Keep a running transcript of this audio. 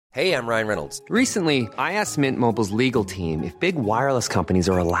Hey, I'm Ryan Reynolds. Recently, I asked Mint Mobile's legal team if big wireless companies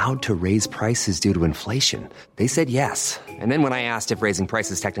are allowed to raise prices due to inflation. They said yes. And then when I asked if raising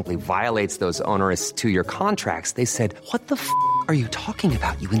prices technically violates those onerous two-year contracts, they said, "What the f*** are you talking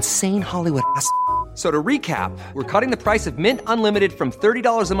about, you insane Hollywood ass?" So to recap, we're cutting the price of Mint Unlimited from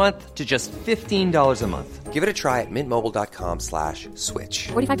 $30 a month to just $15 a month. Give it a try at mintmobile.com/switch.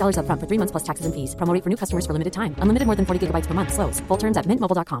 $45 up front for 3 months plus taxes and fees. Promo rate for new customers for limited time. Unlimited more than 40 gigabytes per month. Slows full terms at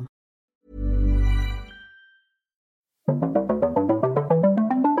mintmobile.com.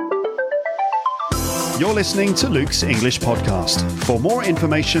 You're listening to Luke's English Podcast. For more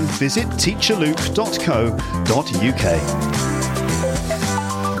information, visit teacherluke.co.uk.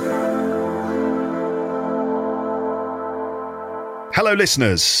 Hello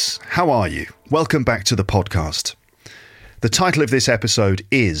listeners, how are you? Welcome back to the podcast. The title of this episode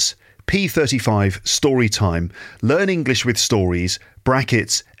is P35 Storytime, Learn English with Stories,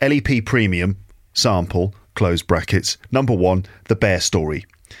 brackets, LEP Premium, sample, close brackets, number 1, The Bear Story.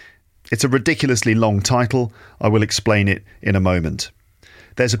 It's a ridiculously long title. I will explain it in a moment.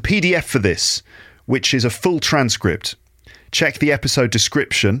 There's a PDF for this, which is a full transcript. Check the episode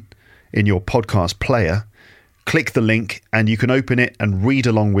description in your podcast player. Click the link and you can open it and read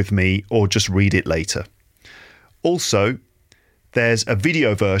along with me or just read it later. Also, there's a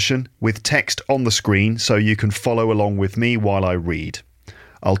video version with text on the screen so you can follow along with me while I read.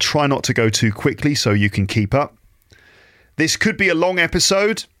 I'll try not to go too quickly so you can keep up. This could be a long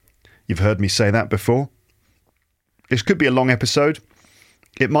episode. You've heard me say that before. This could be a long episode.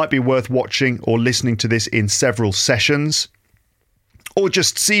 It might be worth watching or listening to this in several sessions, or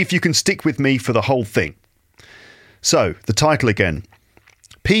just see if you can stick with me for the whole thing. So, the title again.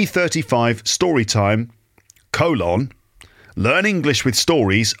 P35 Storytime, Learn English with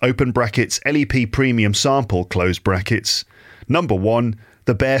Stories, open brackets, LEP Premium Sample, close brackets, number 1,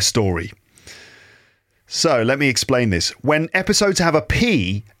 The Bear Story. So, let me explain this. When episodes have a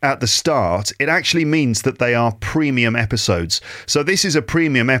P at the start, it actually means that they are premium episodes. So this is a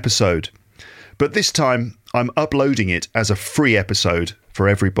premium episode. But this time, I'm uploading it as a free episode for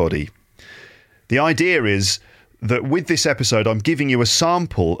everybody. The idea is that with this episode, I'm giving you a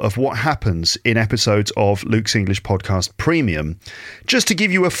sample of what happens in episodes of Luke's English Podcast Premium, just to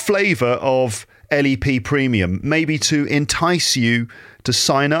give you a flavour of LEP Premium, maybe to entice you to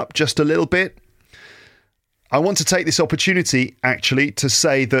sign up just a little bit. I want to take this opportunity, actually, to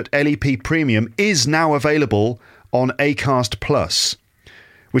say that LEP Premium is now available on Acast Plus,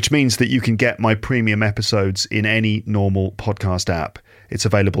 which means that you can get my premium episodes in any normal podcast app. It's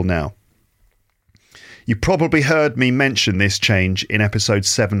available now. You probably heard me mention this change in episode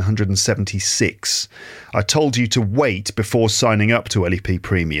 776. I told you to wait before signing up to LEP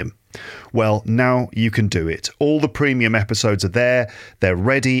Premium. Well, now you can do it. All the premium episodes are there, they're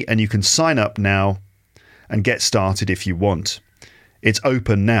ready, and you can sign up now and get started if you want. It's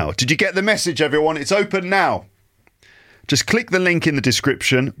open now. Did you get the message, everyone? It's open now. Just click the link in the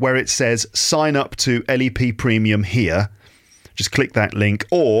description where it says sign up to LEP Premium here. Just click that link,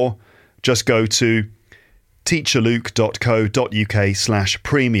 or just go to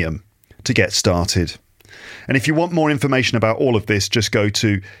teacherluke.co.uk/premium to get started. And if you want more information about all of this, just go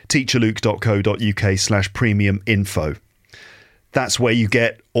to teacherluke.co.uk/premium info. That's where you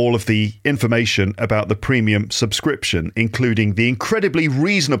get all of the information about the premium subscription, including the incredibly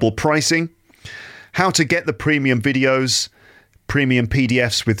reasonable pricing, how to get the premium videos, premium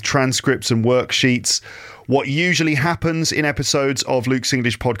PDFs with transcripts and worksheets, what usually happens in episodes of Luke's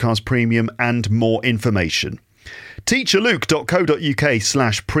English Podcast Premium, and more information.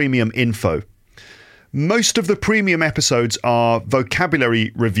 teacherluke.co.uk/premium info. Most of the premium episodes are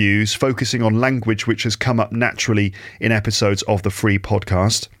vocabulary reviews focusing on language which has come up naturally in episodes of the free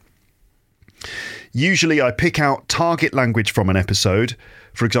podcast. Usually I pick out target language from an episode,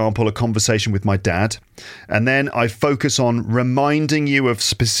 for example, a conversation with my dad, and then I focus on reminding you of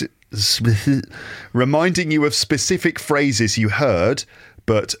specific phrases you heard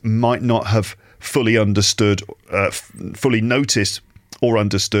but might not have fully understood, fully noticed or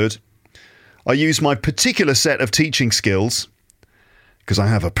understood. I use my particular set of teaching skills, because I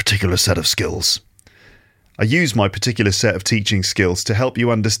have a particular set of skills. I use my particular set of teaching skills to help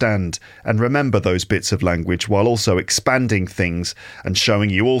you understand and remember those bits of language, while also expanding things and showing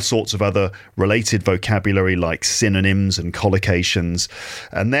you all sorts of other related vocabulary like synonyms and collocations.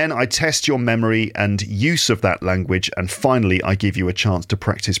 And then I test your memory and use of that language, and finally I give you a chance to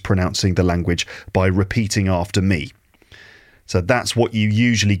practice pronouncing the language by repeating after me. So that's what you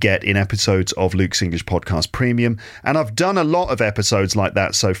usually get in episodes of Luke's English Podcast Premium. And I've done a lot of episodes like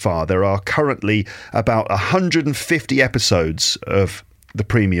that so far. There are currently about 150 episodes of the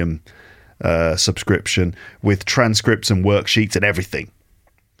premium subscription with transcripts and worksheets and everything.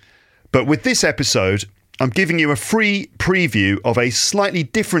 But with this episode, I'm giving you a free preview of a slightly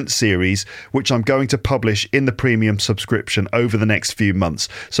different series which I'm going to publish in the premium subscription over the next few months.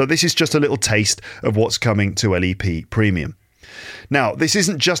 So this is just a little taste of what's coming to LEP Premium. Now, this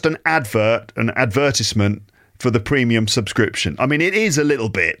isn't just an advertisement for the premium subscription. I mean, it is a little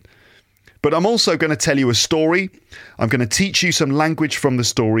bit. But I'm also going to tell you a story. I'm going to teach you some language from the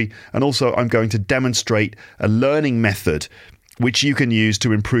story. And also I'm going to demonstrate a learning method which you can use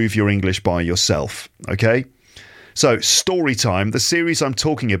to improve your English by yourself. Okay? So Storytime, the series I'm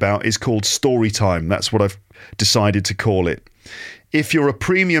talking about is called Storytime. That's what I've decided to call it. If you're a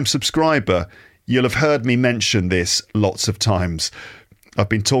premium subscriber, you'll have heard me mention this lots of times. I've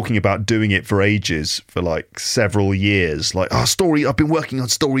been talking about doing it for ages, for like several years. Like, I've been working on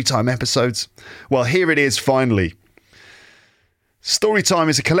Storytime episodes. Well, here it is finally. Storytime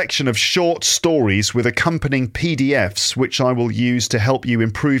is a collection of short stories with accompanying PDFs, which I will use to help you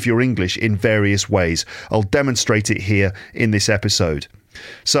improve your English in various ways. I'll demonstrate it here in this episode.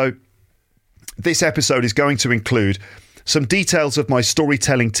 So, this episode is going to include some details of my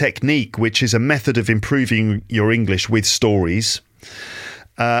storytelling technique, which is a method of improving your English with stories.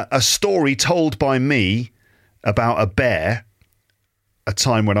 A story told by me about a bear, a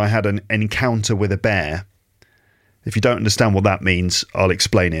time when I had an encounter with a bear. If you don't understand what that means, I'll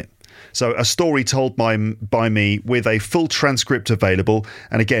explain it. So a story told by me with a full transcript available.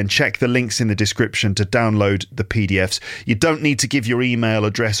 And again, check the links in the description to download the PDFs. You don't need to give your email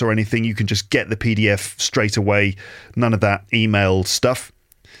address or anything. You can just get the PDF straight away. None of that email stuff.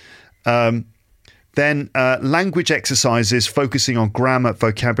 Then language exercises focusing on grammar,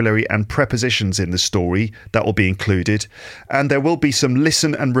 vocabulary and prepositions in the story. That will be included. And there will be some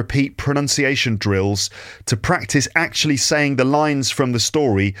listen and repeat pronunciation drills to practice actually saying the lines from the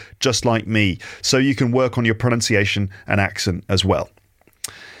story just like me. So you can work on your pronunciation and accent as well.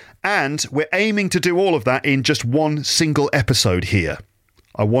 And we're aiming to do all of that in just one single episode here.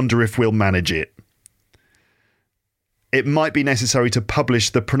 I wonder if we'll manage it. It might be necessary to publish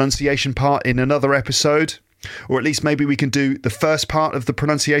the pronunciation part in another episode, or at least maybe we can do the first part of the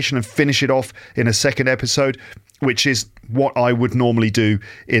pronunciation and finish it off in a second episode, which is what I would normally do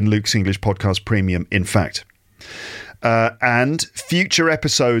in Luke's English Podcast Premium, in fact. And future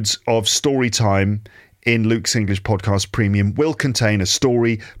episodes of Storytime in Luke's English Podcast Premium will contain a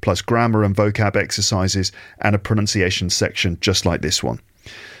story plus grammar and vocab exercises and a pronunciation section just like this one.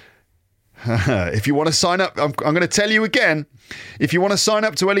 If you want to sign up, I'm going to tell you again, if you want to sign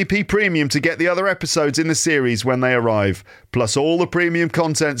up to LEP Premium to get the other episodes in the series when they arrive, plus all the premium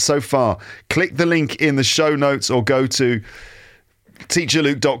content so far, click the link in the show notes or go to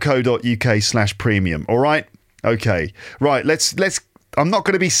teacherluke.co.uk/premium. All right? Okay. Right. Let's. I'm not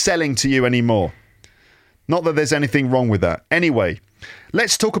going to be selling to you anymore. Not that there's anything wrong with that. Anyway,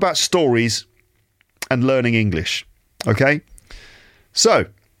 let's talk about stories and learning English. Okay? So,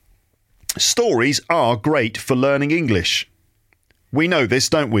 stories are great for learning English. We know this,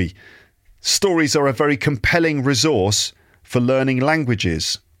 don't we? Stories are a very compelling resource for learning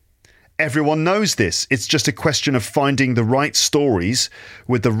languages. Everyone knows this. It's just a question of finding the right stories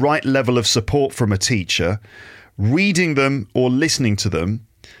with the right level of support from a teacher, reading them or listening to them,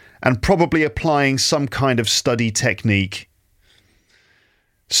 and probably applying some kind of study technique.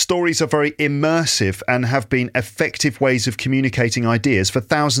 Stories are very immersive and have been effective ways of communicating ideas for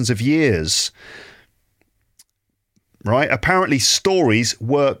thousands of years. Right? Apparently stories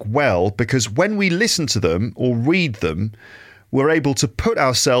work well because when we listen to them or read them, we're able to put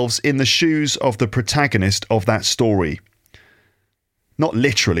ourselves in the shoes of the protagonist of that story. Not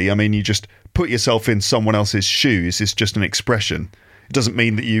literally. I mean, you just put yourself in someone else's shoes. It's just an expression. It doesn't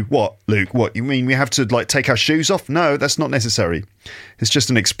mean that you... What, Luke? What, you mean we have to, like, take our shoes off? No, that's not necessary. It's just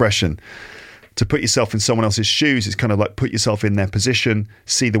an expression. To put yourself in someone else's shoes is kind of like put yourself in their position,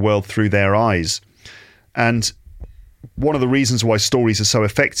 see the world through their eyes. And one of the reasons why stories are so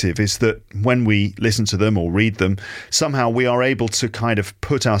effective is that when we listen to them or read them, somehow we are able to kind of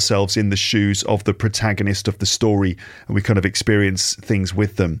put ourselves in the shoes of the protagonist of the story and we kind of experience things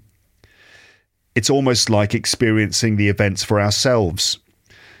with them. It's almost like experiencing the events for ourselves.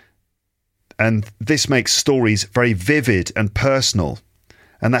 And this makes stories very vivid and personal.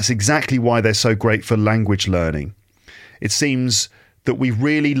 And that's exactly why they're so great for language learning. It seems that we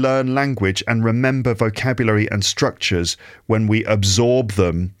really learn language and remember vocabulary and structures when we absorb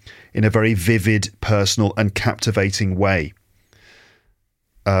them in a very vivid, personal and captivating way.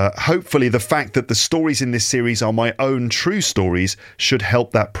 hopefully the fact that the stories in this series are my own true stories should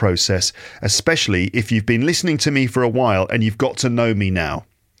help that process, especially if you've been listening to me for a while and you've got to know me now.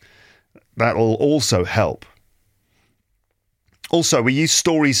 That will also help. Also, we use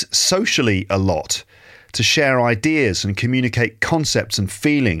stories socially a lot to share ideas and communicate concepts and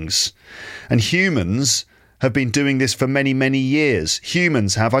feelings. And humans have been doing this for many, many years.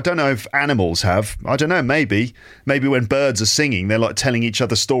 Humans have. I don't know if animals have. I don't know, maybe. Maybe when birds are singing, they're like telling each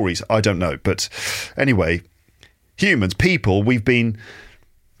other stories. I don't know. But anyway, humans, people, we've been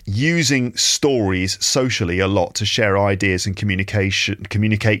using stories socially a lot to share ideas and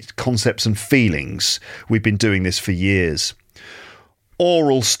communicate concepts and feelings. We've been doing this for years.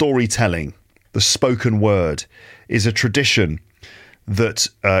 Oral storytelling, the spoken word, is a tradition that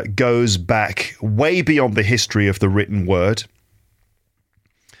goes back way beyond the history of the written word.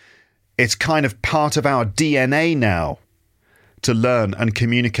 It's kind of part of our DNA now to learn and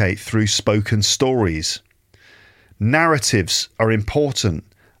communicate through spoken stories. Narratives are important.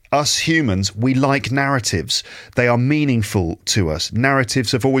 Us humans, we like narratives. They are meaningful to us.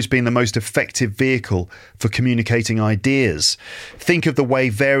 Narratives have always been the most effective vehicle for communicating ideas. Think of the way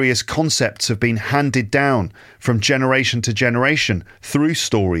various concepts have been handed down from generation to generation through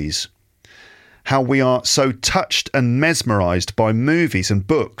stories. How we are so touched and mesmerized by movies and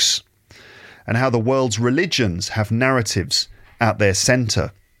books, and how the world's religions have narratives at their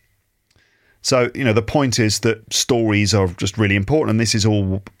center. So, the point is that stories are just really important, and this is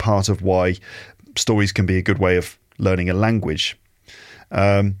all part of why stories can be a good way of learning a language.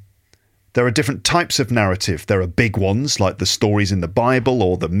 There are different types of narrative. There are big ones, like the stories in the Bible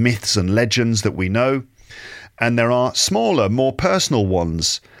or the myths and legends that we know. And there are smaller, more personal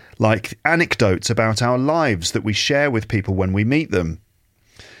ones, like anecdotes about our lives that we share with people when we meet them.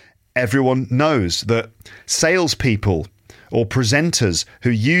 Everyone knows that salespeople or presenters who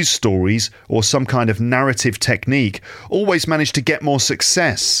use stories or some kind of narrative technique always manage to get more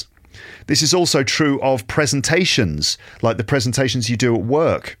success. This is also true of presentations, like the presentations you do at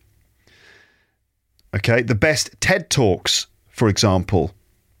work. Okay, the best TED Talks, for example,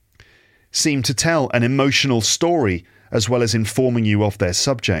 seem to tell an emotional story as well as informing you of their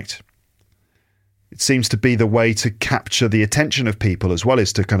subject. It seems to be the way to capture the attention of people as well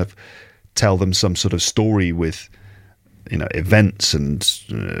as to kind of tell them some sort of story with events and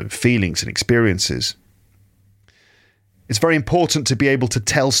feelings and experiences. It's very important to be able to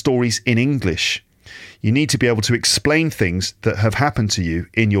tell stories in English. You need to be able to explain things that have happened to you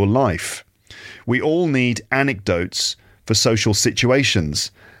in your life. We all need anecdotes for social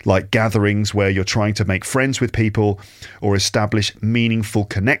situations, like gatherings where you're trying to make friends with people or establish meaningful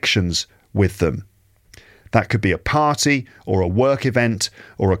connections with them. That could be a party or a work event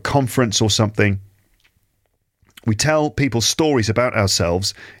or a conference or something. We tell people stories about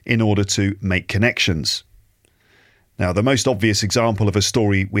ourselves in order to make connections. Now, the most obvious example of a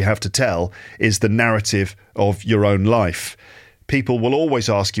story we have to tell is the narrative of your own life. People will always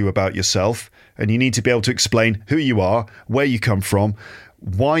ask you about yourself, and you need to be able to explain who you are, where you come from,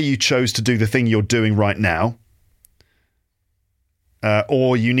 why you chose to do the thing you're doing right now.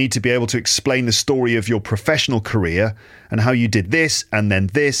 Or you need to be able to explain the story of your professional career and how you did this and then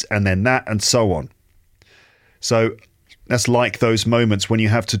that and so on. So that's like those moments when you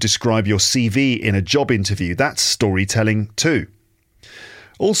have to describe your CV in a job interview. That's storytelling too.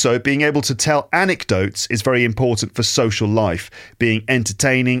 Also, being able to tell anecdotes is very important for social life, being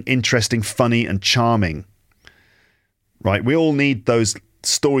entertaining, interesting, funny, and charming. Right? We all need those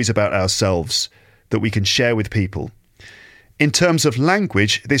stories about ourselves that we can share with people. In terms of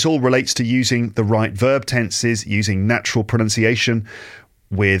language, this all relates to using the right verb tenses, using natural pronunciation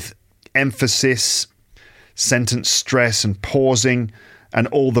with emphasis, sentence stress and pausing, and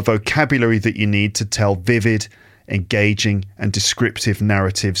all the vocabulary that you need to tell vivid, engaging, and descriptive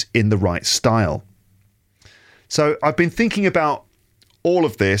narratives in the right style. So I've been thinking about all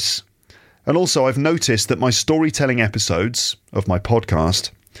of this, and also I've noticed that my storytelling episodes of my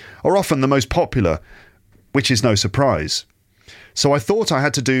podcast are often the most popular, which is no surprise. So I thought I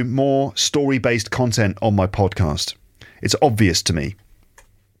had to do more story-based content on my podcast. It's obvious to me.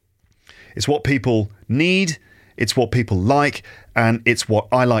 It's what people need, it's what people like, and it's what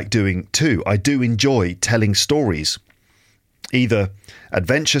I like doing too. I do enjoy telling stories. Either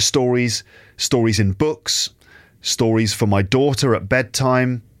adventure stories, stories in books, stories for my daughter at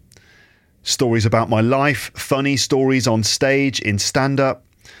bedtime, stories about my life, funny stories on stage in stand-up,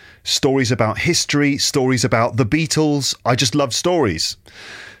 stories about history, stories about the Beatles. I just love stories.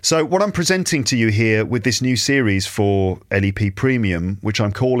 So what I'm presenting to you here with this new series for LEP Premium, which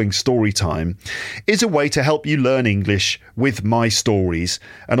I'm calling Storytime, is a way to help you learn English with my stories,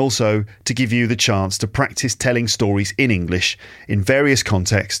 and also to give you the chance to practice telling stories in English in various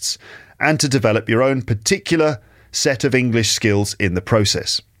contexts and to develop your own particular set of English skills in the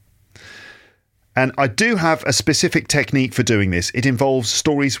process. And I do have a specific technique for doing this. It involves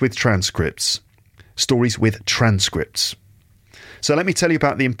stories with transcripts. Stories with transcripts. So let me tell you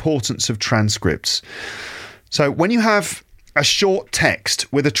about the importance of transcripts. So when you have a short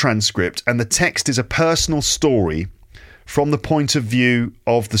text with a transcript, and the text is a personal story from the point of view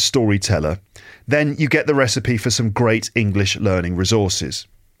of the storyteller, then you get the recipe for some great English learning resources.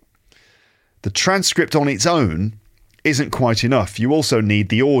 The transcript on its own isn't quite enough. You also need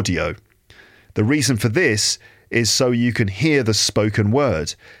the audio. The reason for this is so you can hear the spoken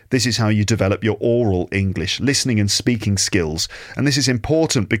word. This is how you develop your oral English, listening and speaking skills. And this is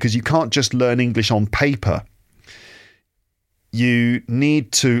important because you can't just learn English on paper. You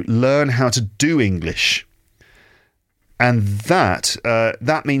need to learn how to do English. And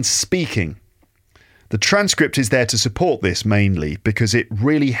that means speaking. The transcript is there to support this mainly because it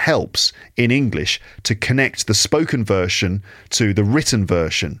really helps in English to connect the spoken version to the written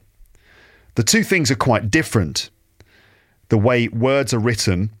version. The two things are quite different. The way words are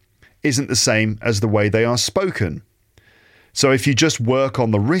written isn't the same as the way they are spoken. So if you just work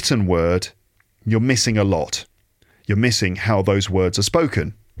on the written word, you're missing a lot. You're missing how those words are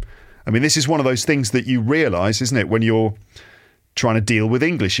spoken. I mean, this is one of those things that you realise, isn't it, when you're trying to deal with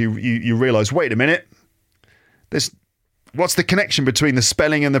English. You realise, wait a minute, what's the connection between the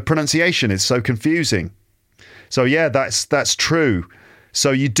spelling and the pronunciation? It's so confusing. So yeah, that's true.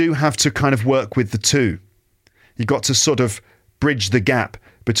 So you do have to kind of work with the two. You've got to sort of bridge the gap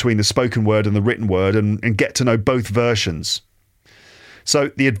between the spoken word and the written word and get to know both versions. So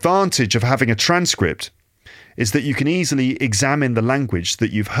the advantage of having a transcript is that you can easily examine the language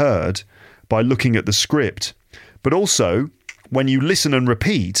that you've heard by looking at the script. But also, when you listen and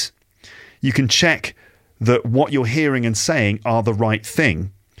repeat, you can check that what you're hearing and saying are the right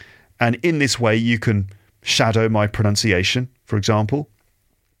thing. And in this way, you can shadow my pronunciation, for example.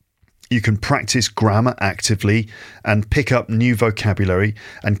 You can practice grammar actively and pick up new vocabulary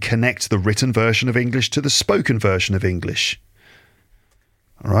and connect the written version of English to the spoken version of English.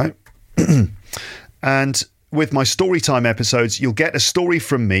 All right. And with my Storytime episodes, you'll get a story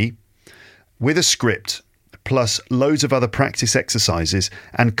from me with a script, plus loads of other practice exercises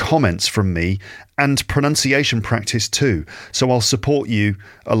and comments from me and pronunciation practice too. So I'll support you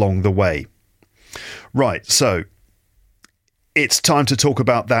along the way. Right. So it's time to talk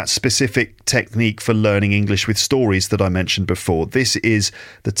about that specific technique for learning English with stories that I mentioned before. This is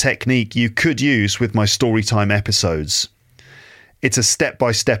the technique you could use with my Storytime episodes. It's a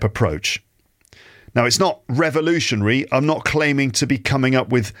step-by-step approach. Now, it's not revolutionary. I'm not claiming to be coming up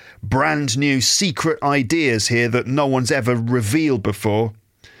with brand new secret ideas here that no one's ever revealed before.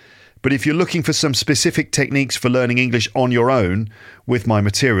 But if you're looking for some specific techniques for learning English on your own with my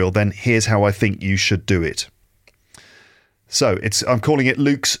material, then here's how I think you should do it. So I'm calling it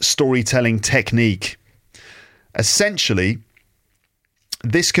Luke's storytelling technique. Essentially,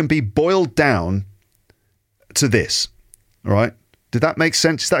 this can be boiled down to this. All right? Did that make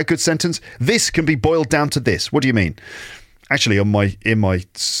sense? Is that a good sentence? This can be boiled down to this. What do you mean? Actually, in my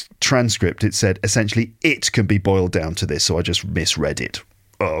transcript, it said essentially it can be boiled down to this. So I just misread it.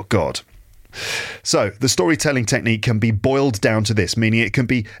 Oh, God. So the storytelling technique can be boiled down to this, meaning it can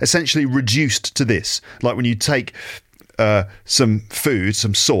be essentially reduced to this. Like when you take some food,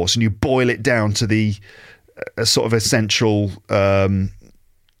 some sauce, and you boil it down to the sort of essential,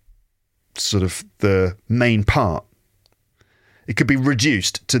 sort of the main part. It could be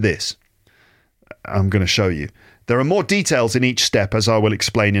reduced to this. I'm going to show you. There are more details in each step, as I will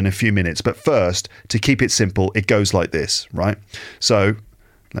explain in a few minutes. But first, to keep it simple, it goes like this, right? So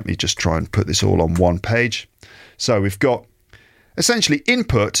let me just try and put this all on one page. So we've got essentially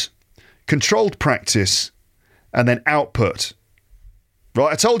input, controlled practice, and then output.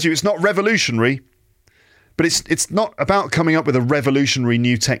 Right? I told you it's not revolutionary, but it's not about coming up with a revolutionary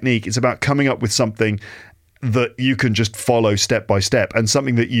new technique. It's about coming up with something that you can just follow step by step and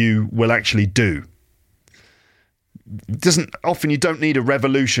something that you will actually do. You don't need a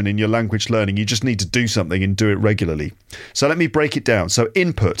revolution in your language learning. You just need to do something and do it regularly. So let me break it down. So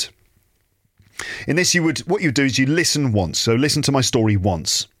input. In this, what you do is you listen once. So listen to my story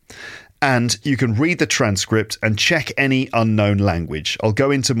once. And you can read the transcript and check any unknown language. I'll go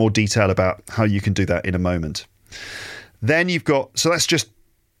into more detail about how you can do that in a moment. Then so that's just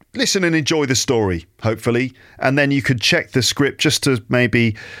listen and enjoy the story, hopefully. And then you could check the script just to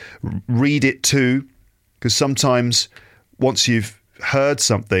maybe read it too, because sometimes once you've heard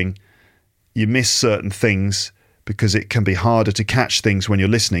something, you miss certain things because it can be harder to catch things when you're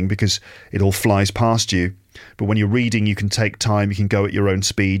listening because it all flies past you. But when you're reading, you can take time, you can go at your own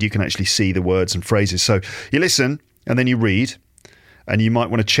speed, you can actually see the words and phrases. So you listen and then you read, and you might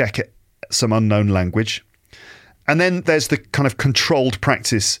want to check some unknown language. And then there's the kind of controlled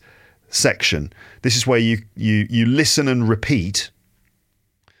practice section. This is where you listen and repeat.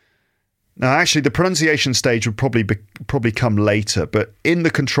 Now, actually, the pronunciation stage would probably come later, but in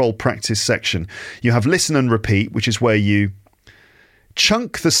the controlled practice section, you have listen and repeat, which is where you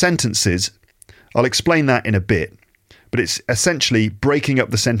chunk the sentences. I'll explain that in a bit, but it's essentially breaking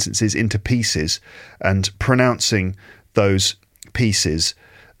up the sentences into pieces and pronouncing those pieces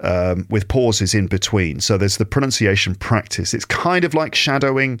with pauses in between. So there's the pronunciation practice. It's kind of like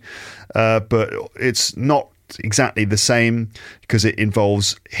shadowing, but it's not exactly the same because it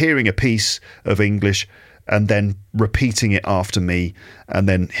involves hearing a piece of English and then repeating it after me, and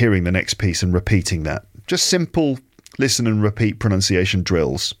then hearing the next piece and repeating that. Just simple listen and repeat pronunciation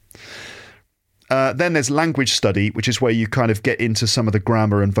drills. Then there's language study, which is where you kind of get into some of the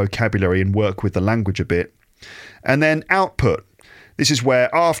grammar and vocabulary and work with the language a bit. And then output. This is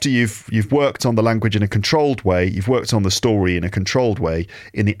where after you've worked on the language in a controlled way, you've worked on the story in a controlled way,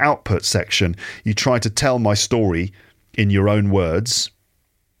 in the output section, you try to tell my story in your own words.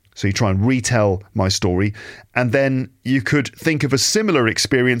 So you try and retell my story, and then you could think of a similar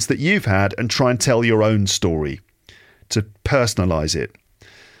experience that you've had and try and tell your own story to personalize it.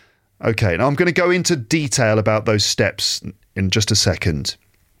 Okay, now I'm going to go into detail about those steps in just a second.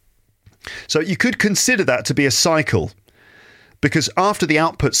 So you could consider that to be a cycle, because after the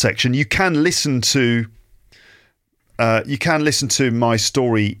output section, you can listen to my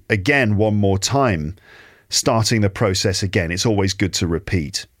story again one more time, starting the process again. It's always good to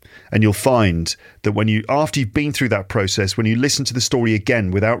repeat. And you'll find that after you've been through that process, when you listen to the story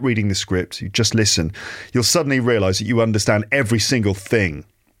again without reading the script, you just listen, you'll suddenly realize that you understand every single thing.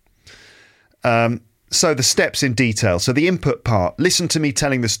 So the steps in detail. So the input part, listen to me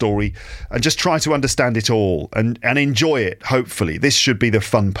telling the story and just try to understand it all and enjoy it, hopefully. This should be the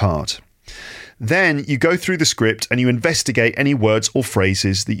fun part. Then you go through the script and you investigate any words or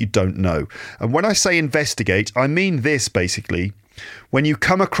phrases that you don't know. And when I say investigate, I mean this basically. When you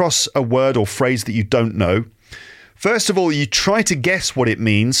come across a word or phrase that you don't know, first of all, you try to guess what it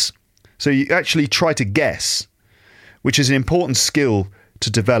means. So you actually try to guess, which is an important skill to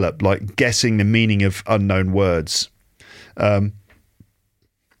develop, like guessing the meaning of unknown words.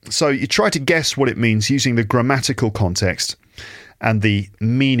 So you try to guess what it means using the grammatical context and the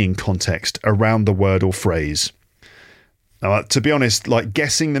meaning context around the word or phrase. Now, to be honest, like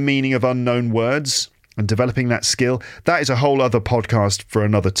guessing the meaning of unknown words and developing that skill, that is a whole other podcast for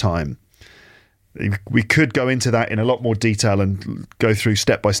another time. We could go into that in a lot more detail and go through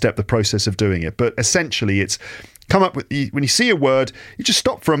step by step the process of doing it. But essentially, it's come up with, when you see a word, you just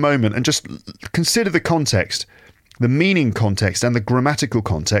stop for a moment and just consider the context, the meaning context and the grammatical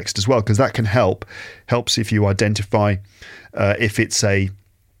context as well, because that can helps if you identify if it's a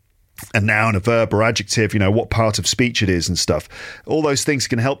noun, a verb or adjective, what part of speech it is and stuff. All those things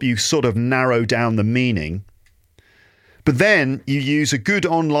can help you sort of narrow down the meaning. But then you use a good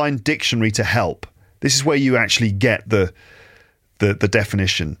online dictionary to help. This is where you actually get the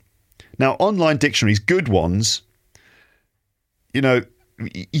definition. Now, online dictionaries, good ones,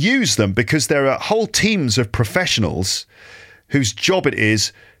 use them because there are whole teams of professionals whose job it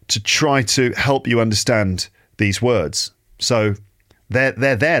is to try to help you understand these words. So they're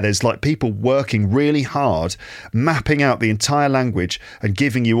there. There's like people working really hard, mapping out the entire language and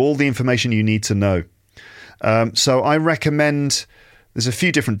giving you all the information you need to know. So I recommend, there's a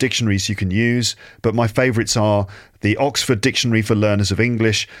few different dictionaries you can use, but my favourites are the Oxford Dictionary for Learners of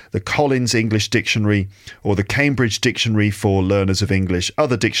English, the Collins English Dictionary, or the Cambridge Dictionary for Learners of English.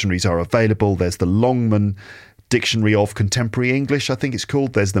 Other dictionaries are available. There's the Longman Dictionary of Contemporary English, I think it's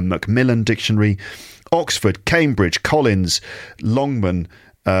called. There's the Macmillan Dictionary. Oxford, Cambridge, Collins, Longman,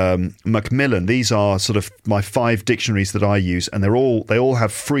 Macmillan. These are sort of my 5 dictionaries that I use, and they all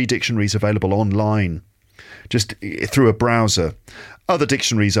have free dictionaries available online, just through a browser. Other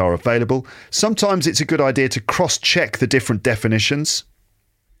dictionaries are available. Sometimes it's a good idea to cross-check the different definitions.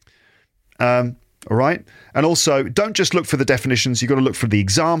 All right? And also, don't just look for the definitions. You've got to look for the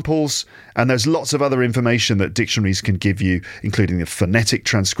examples. And there's lots of other information that dictionaries can give you, including the phonetic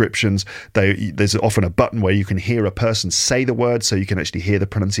transcriptions. There's often a button where you can hear a person say the word, so you can actually hear the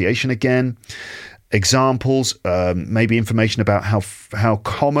pronunciation again. examples, maybe information about how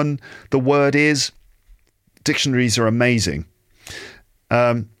common the word is. Dictionaries are amazing.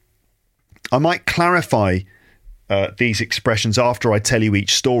 I might clarify these expressions after I tell you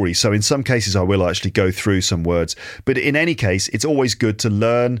each story. So in some cases, I will actually go through some words. But in any case, it's always good to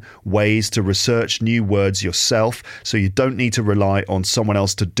learn ways to research new words yourself, so you don't need to rely on someone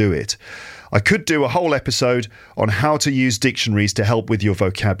else to do it. I could do a whole episode on how to use dictionaries to help with your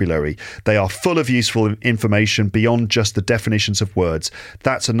vocabulary. They are full of useful information beyond just the definitions of words.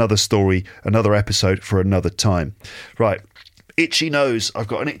 That's another story, another episode for another time. Right. Itchy nose. I've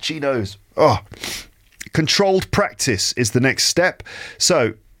got an itchy nose. Oh. Controlled practice is the next step.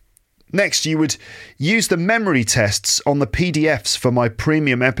 So next, you would use the memory tests on the PDFs for my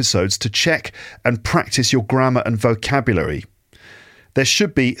premium episodes to check and practice your grammar and vocabulary. There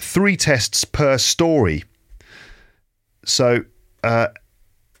should be 3 tests per story. So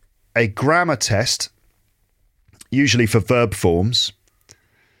a grammar test, usually for verb forms,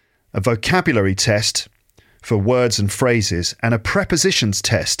 a vocabulary test for words and phrases, and a prepositions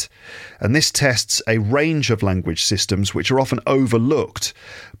test. And this tests a range of language systems which are often overlooked,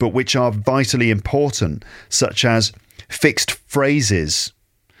 but which are vitally important, such as fixed phrases,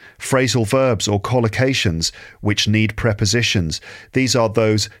 phrasal verbs or collocations which need prepositions. These are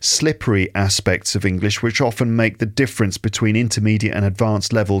those slippery aspects of English which often make the difference between intermediate and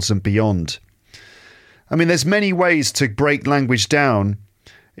advanced levels and beyond. I mean, there's many ways to break language down,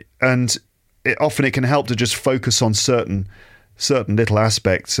 and often it can help to just focus on certain little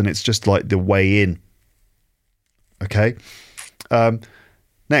aspects, and it's just like the way in. Okay.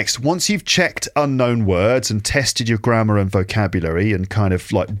 Next, once you've checked unknown words and tested your grammar and vocabulary and kind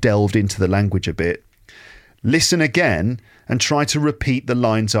of like delved into the language a bit, listen again and try to repeat the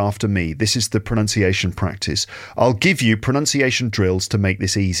lines after me. This is the pronunciation practice. I'll give you pronunciation drills to make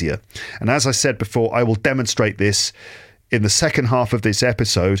this easier. And as I said before, I will demonstrate this in the second half of this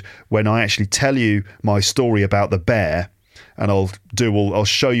episode when I actually tell you my story about the bear, and I'll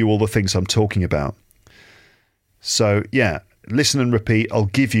show you all the things I'm talking about. So yeah, listen and repeat. I'll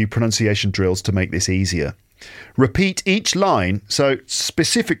give you pronunciation drills to make this easier. Repeat each line. So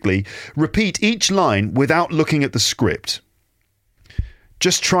specifically, repeat each line without looking at the script.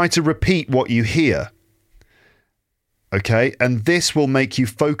 Just try to repeat what you hear. Okay? And this will make you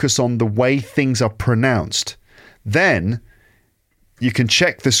focus on the way things are pronounced. Then you can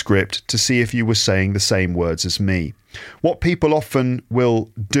check the script to see if you were saying the same words as me. What people often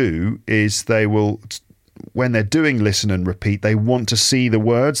will do is they will, when they're doing listen and repeat, they want to see the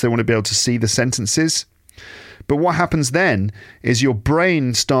words. They want to be able to see the sentences. But what happens then is your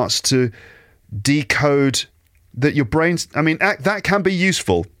brain starts to decode that your brain, I mean, that can be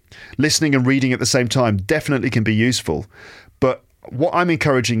useful. Listening and reading at the same time definitely can be useful. But what I'm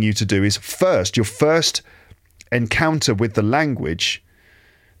encouraging you to do is your first encounter with the language,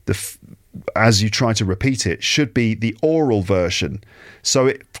 as you try to repeat it, should be the oral version. So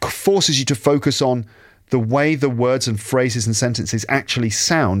it forces you to focus on the way the words and phrases and sentences actually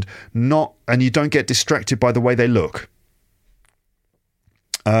sound, and you don't get distracted by the way they look.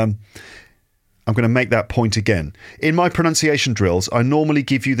 I'm going to make that point again. In my pronunciation drills, I normally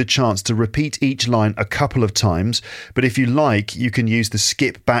give you the chance to repeat each line a couple of times, but if you like, you can use the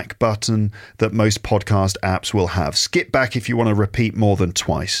skip back button that most podcast apps will have. Skip back if you want to repeat more than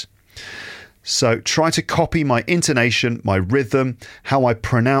twice. So try to copy my intonation, my rhythm, how I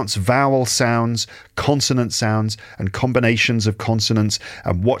pronounce vowel sounds, consonant sounds, and combinations of consonants,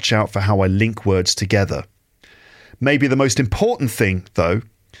 and watch out for how I link words together. Maybe the most important thing, though,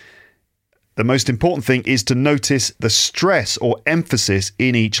 is to notice the stress or emphasis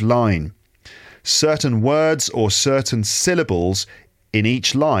in each line. Certain words or certain syllables in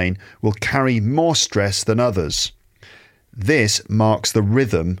each line will carry more stress than others. This marks the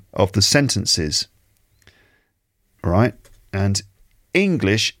rhythm of the sentences. All right? And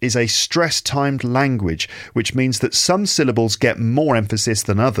English is a stress-timed language, which means that some syllables get more emphasis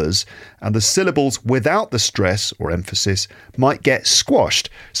than others, and the syllables without the stress or emphasis might get squashed.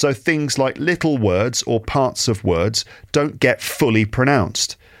 So things like little words or parts of words don't get fully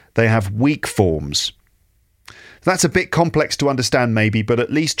pronounced. They have weak forms. That's a bit complex to understand maybe, but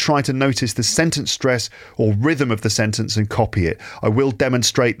at least try to notice the sentence stress or rhythm of the sentence and copy it. I will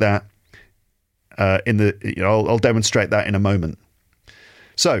demonstrate that I'll demonstrate that in a moment.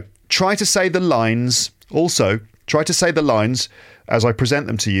 So try to say the lines. Also, try to say the lines as I present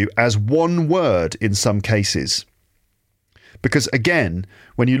them to you as one word in some cases. Because again,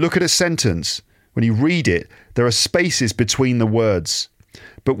 when you look at a sentence, when you read it, there are spaces between the words.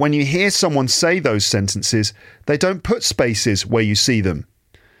 But when you hear someone say those sentences, they don't put spaces where you see them.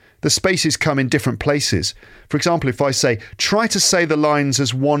 The spaces come in different places. For example, if I say, try to say the lines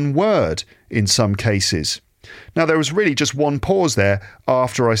as one word in some cases. Now, there was really just one pause there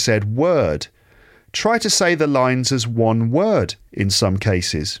after I said word. Try to say the lines as one word in some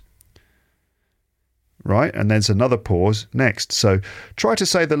cases. Right? And there's another pause next. So try to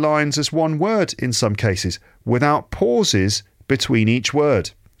say the lines as one word in some cases without pauses between each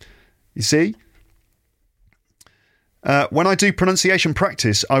word. You see? When I do pronunciation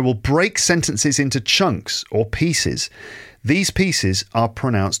practice, I will break sentences into chunks or pieces. These pieces are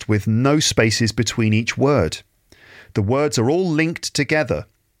pronounced with no spaces between each word. The words are all linked together.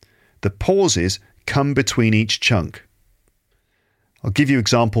 The pauses come between each chunk. I'll give you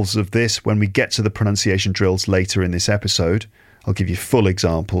examples of this when we get to the pronunciation drills later in this episode. I'll give you full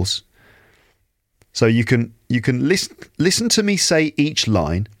examples. So you can listen to me say each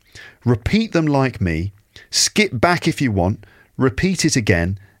line, repeat them like me, skip back if you want, repeat it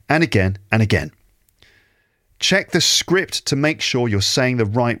again and again and again. Check the script to make sure you're saying the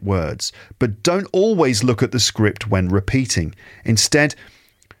right words, but don't always look at the script when repeating. Instead,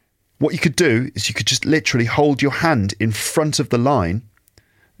 what you could do is you could just literally hold your hand in front of the line,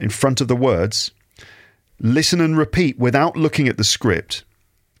 in front of the words, listen and repeat without looking at the script.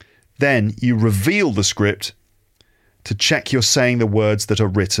 Then you reveal the script to check you're saying the words that are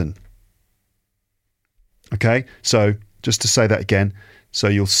written. Okay, so just to say that again, so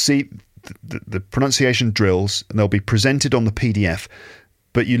you'll see the pronunciation drills and they'll be presented on the PDF.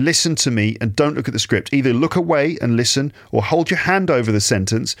 But you listen to me and don't look at the script. Either look away and listen, or hold your hand over the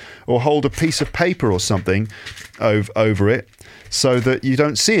sentence, or hold a piece of paper or something over it so that you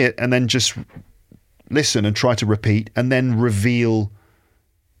don't see it, and then just listen and try to repeat and then reveal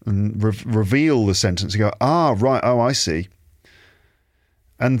the sentence and go, right, I see.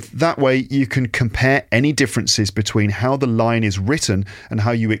 And that way you can compare any differences between how the line is written and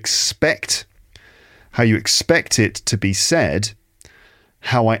how you expect it to be said,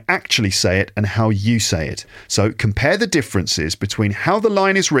 how I actually say it and how you say it. So compare the differences between how the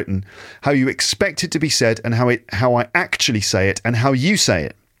line is written, how you expect it to be said, and how I actually say it and how you say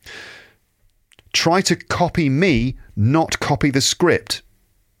it. Try to copy me, not copy the script.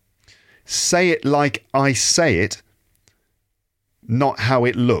 Say it like I say it, not how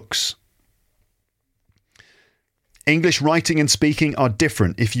it looks. English writing and speaking are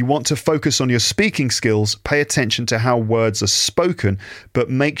different. If you want to focus on your speaking skills, pay attention to how words are spoken, but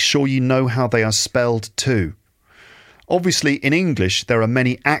make sure you know how they are spelled too. Obviously, in English, there are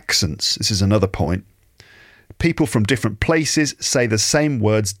many accents. This is another point. People from different places say the same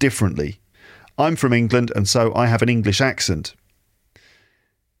words differently. I'm from England, and so I have an English accent.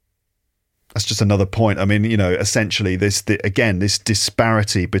 That's just another point. I mean, essentially this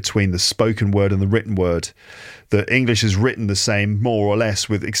disparity between the spoken word and the written word. The English is written the same, more or less,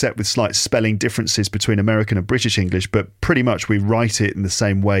 except with slight spelling differences between American and British English, but pretty much we write it in the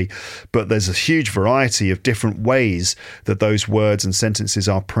same way. But there's a huge variety of different ways that those words and sentences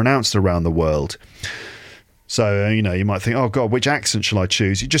are pronounced around the world. So, you might think, oh God, which accent shall I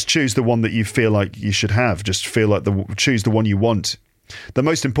choose? You just choose the one that you feel like you should have. Just choose the one you want. The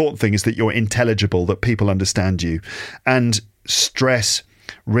most important thing is that you're intelligible, that people understand you. And stress,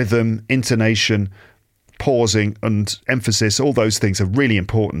 rhythm, intonation, pausing and emphasis, all those things are really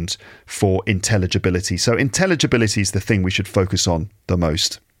important for intelligibility. So intelligibility is the thing we should focus on the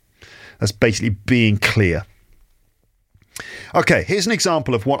most. That's basically being clear. Okay, here's an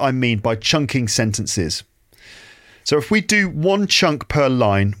example of what I mean by chunking sentences. So if we do one chunk per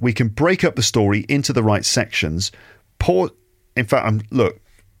line, we can break up the story into the right sections. In fact,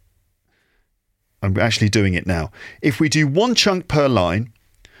 I'm actually doing it now. If we do one chunk per line,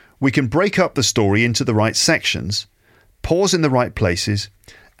 we can break up the story into the right sections, pause in the right places,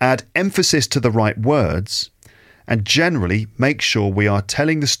 add emphasis to the right words, and generally make sure we are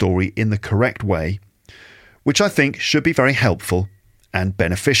telling the story in the correct way, which I think should be very helpful and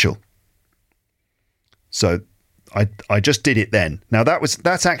beneficial. So I just did it then. Now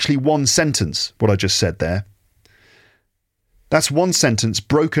that's actually one sentence, what I just said there. That's one sentence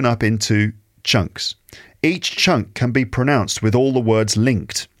broken up into chunks. Each chunk can be pronounced with all the words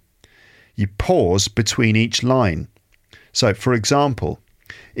linked. You pause between each line. So, for example,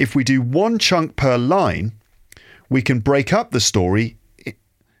 if we do one chunk per line, we can break up the story.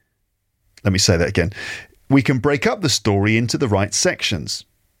 Let me say that again. We can break up the story into the right sections.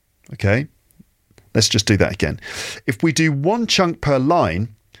 Okay? Let's just do that again. If we do one chunk per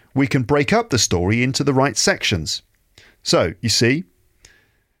line, we can break up the story into the right sections. So, you see,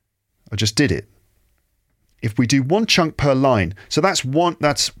 I just did it. if we do one chunk per line, so that's 1,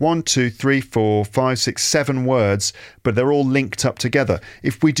 2, 3, 4, 5, 6, 7 words, but they're all linked up together.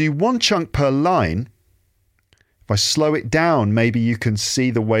 If we do one chunk per line, if I slow it down, maybe you can see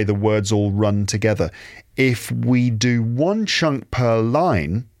the way the words all run together. If we do one chunk per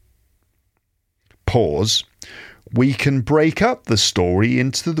line, pause, we can break up the story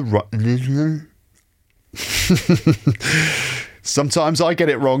into the right. Sometimes I get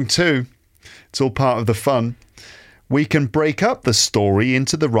it wrong too. It's all part of the fun. We can break up the story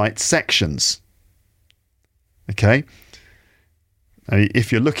into the right sections. Okay?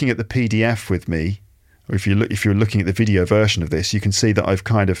 If you're looking at the PDF with me, or if you're looking at the video version of this, you can see that I've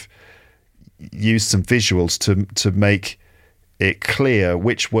kind of used some visuals to make it clear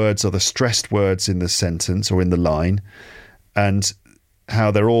which words are the stressed words in the sentence or in the line, and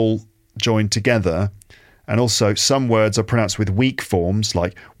how they're all joined together. And also some words are pronounced with weak forms,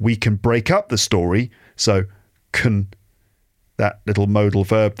 like we can break up the story. So can, that little modal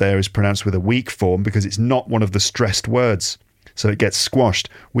verb there is pronounced with a weak form because it's not one of the stressed words. So it gets squashed.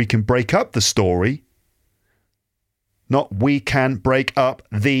 We can break up the story. Not we can break up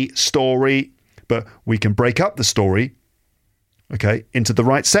the story, but we can break up the story, okay, into the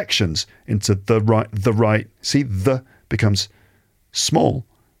right sections, into the right. See, the becomes small.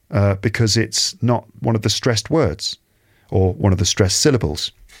 Because it's not one of the stressed words or one of the stressed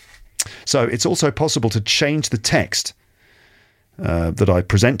syllables. So it's also possible to change the text that I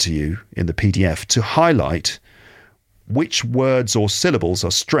present to you in the PDF to highlight which words or syllables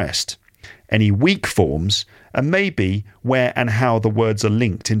are stressed, any weak forms, and maybe where and how the words are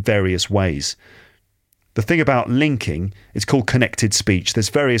linked in various ways. The thing about linking, it's called connected speech. There's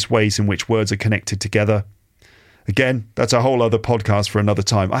various ways in which words are connected together. Again, that's a whole other podcast for another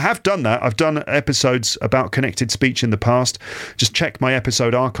time. I have done that. I've done episodes about connected speech in the past. Just check my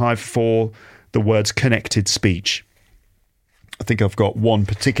episode archive for the words connected speech. I think I've got one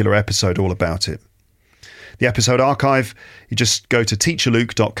particular episode all about it. The episode archive, you just go to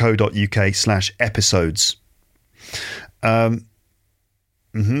teacherluke.co.uk/episodes.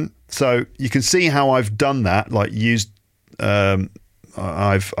 So you can see how I've done that, like used...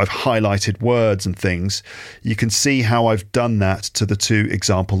 I've highlighted words and things. You can see how I've done that to the 2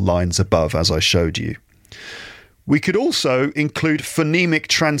 example lines above, as I showed you. We could also include phonemic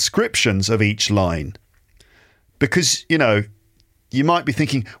transcriptions of each line. Because, you might be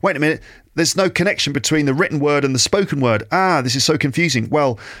thinking, wait a minute, there's no connection between the written word and the spoken word. This is so confusing.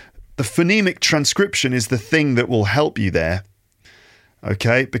 Well, the phonemic transcription is the thing that will help you there.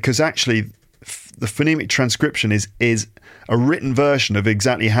 Okay? Because actually, the phonemic transcription is a written version of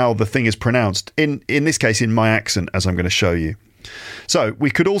exactly how the thing is pronounced, in this case in my accent, as I'm going to show you. So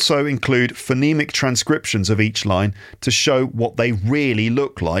we could also include phonemic transcriptions of each line to show what they really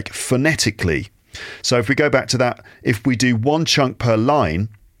look like phonetically. So if we go back to that, if we do one chunk per line,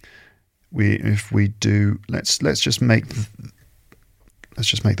 let's just make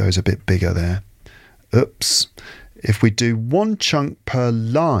those a bit bigger there. Oops. If we do one chunk per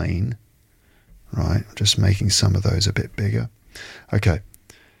line, right, I'm just making some of those a bit bigger. Okay.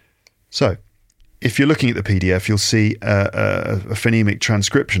 So if you're looking at the PDF, you'll see a phonemic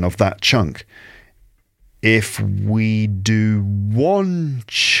transcription of that chunk. If we do one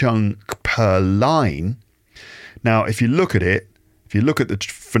chunk per line, now if you look at it, if you look at the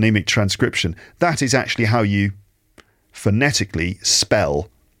phonemic transcription, that is actually how you phonetically spell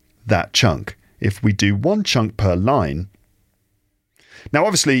that chunk. If we do one chunk per line, now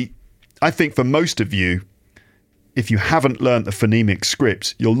obviously, I think for most of you, if you haven't learnt the phonemic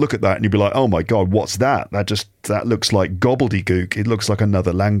script, you'll look at that and you'll be like, oh my God, what's that? That looks like gobbledygook. It looks like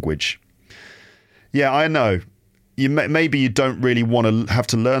another language. Yeah, I know. Maybe you don't really want to have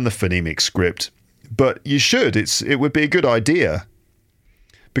to learn the phonemic script, but you should. It would be a good idea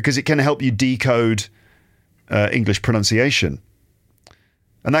because it can help you decode English pronunciation.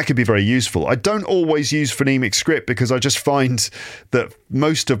 And that could be very useful. I don't always use phonemic script because I just find that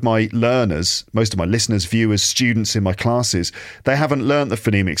most of my learners, most of my listeners, viewers, students in my classes, they haven't learnt the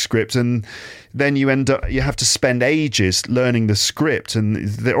phonemic script, and then you have to spend ages learning the script,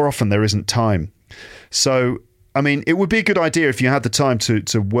 and often there isn't time. So, I mean, it would be a good idea if you had the time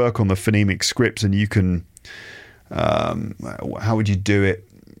to work on the phonemic script, and you can, how would you do it?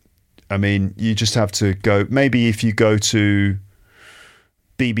 I mean, you just have to go, maybe if you go to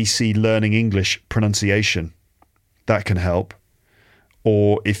BBC Learning English Pronunciation, that can help.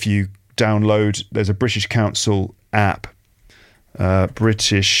 Or if you download, there's a British Council app,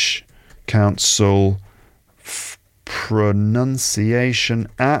 British Council Pronunciation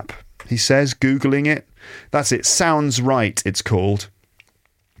app, he says, Googling it. That's it. Sounds Right, it's called.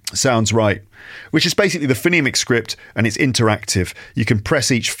 sounds right, which is basically the phonemic script, and it's interactive. You can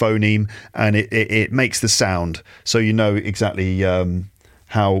press each phoneme and it makes the sound, so you know exactly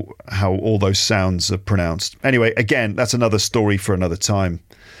how all those sounds are pronounced. Anyway, again, that's another story for another time,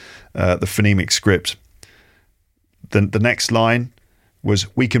 the phonemic script. The next line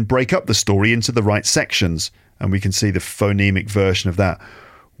was, we can break up the story into the right sections, and we can see the phonemic version of that.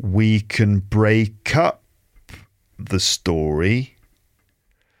 We can break up the story.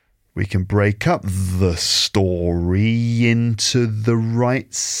 We can break up the story into the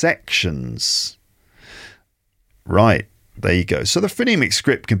right sections. Right, there you go. So the phonemic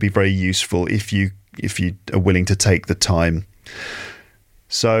script can be very useful if you are willing to take the time.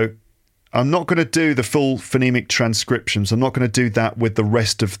 So I'm not going to do the full phonemic transcriptions. I'm not going to do that with the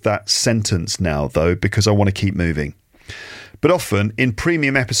rest of that sentence now, though, because I want to keep moving. But often in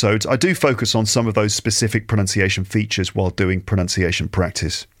premium episodes, I do focus on some of those specific pronunciation features while doing pronunciation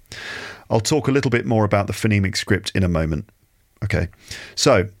practice. I'll talk a little bit more about the phonemic script in a moment. Okay,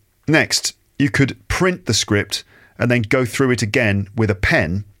 so next, you could print the script and then go through it again with a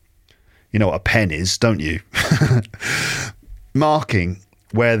pen. You know what a pen is, don't you? Marking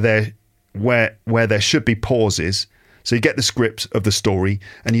where there should be pauses. So you get the script of the story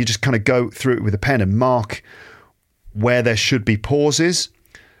and you just kind of go through it with a pen and mark where there should be pauses,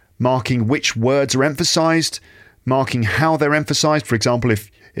 marking which words are emphasized, marking how they're emphasized. For example,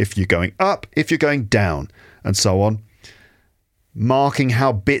 if you're going up, if you're going down, and so on. Marking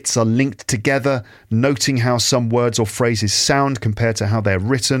how bits are linked together, noting how some words or phrases sound compared to how they're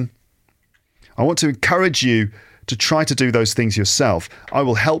written. I want to encourage you to try to do those things yourself. I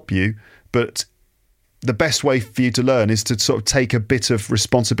will help you, but the best way for you to learn is to sort of take a bit of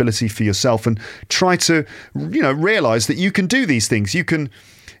responsibility for yourself and try to, realize that you can do these things. You can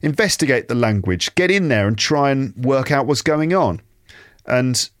investigate the language, get in there and try and work out what's going on.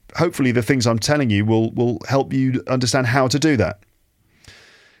 And hopefully the things I'm telling you will help you understand how to do that.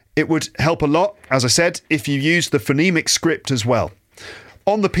 It would help a lot, as I said, if you use the phonemic script as well.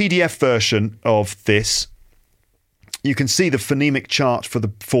 On the PDF version of this, you can see the phonemic chart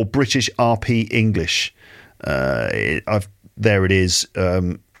for British RP English. There it is.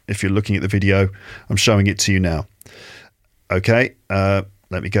 If you're looking at the video, I'm showing it to you now. Okay,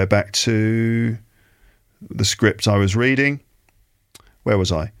 let me go back to the script I was reading. Where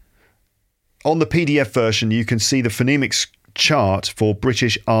was I? On the PDF version, you can see the phonemic chart for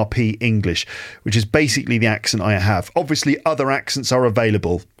British RP English, which is basically the accent I have. Obviously, other accents are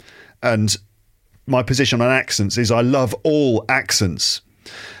available, and my position on accents is I love all accents.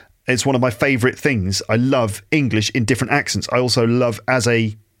 It's one of my favourite things. I love English in different accents. I also love, as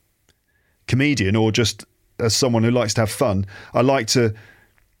a comedian or just as someone who likes to have fun, I like to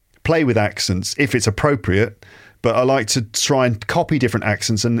play with accents if it's appropriate, but I like to try and copy different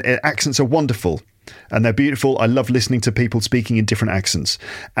accents, and accents are wonderful and they're beautiful. I love listening to people speaking in different accents,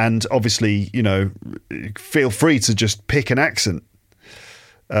 and obviously, feel free to just pick an accent.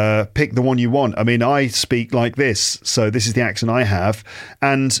 Pick the one you want. I mean, I speak like this, so this is the accent I have,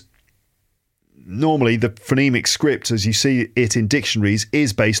 and normally the phonemic script, as you see it in dictionaries,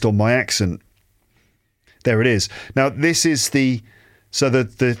 is based on my accent. There it is. Now, this is the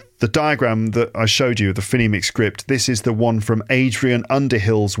diagram that I showed you of the phonemic script. This is the one from Adrian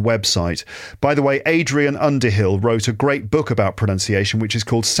Underhill's website. By the way, Adrian Underhill wrote a great book about pronunciation, which is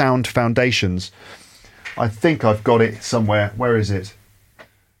called Sound Foundations. I think I've got it somewhere. Where is it?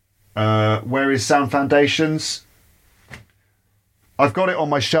 Where is Sound Foundations? I've got it on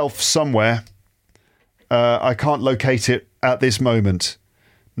my shelf somewhere. I can't locate it at this moment.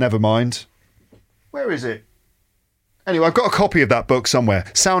 Never mind. Where is it? Anyway, I've got a copy of that book somewhere.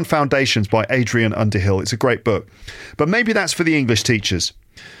 Sound Foundations by Adrian Underhill. It's a great book. But maybe that's for the English teachers.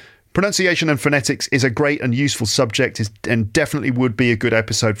 Pronunciation and phonetics is a great and useful subject, and definitely would be a good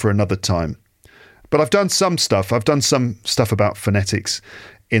episode for another time. But I've done some stuff. I've done some stuff about phonetics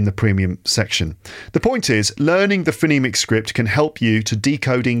in the premium section. The point is, learning the phonemic script can help you to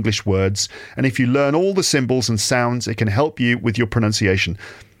decode English words, and if you learn all the symbols and sounds, it can help you with your pronunciation.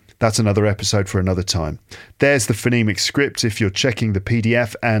 That's another episode for another time. There's the phonemic script if you're checking the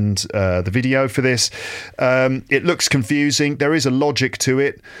PDF and the video for this. It looks confusing. There is a logic to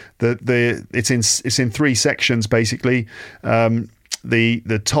it. It's in three sections, basically.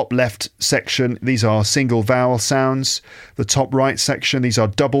 The top left section, these are single vowel sounds. The top right section, these are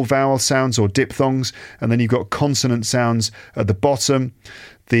double vowel sounds or diphthongs. And then you've got consonant sounds at the bottom.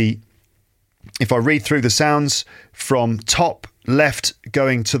 If I read through the sounds from top left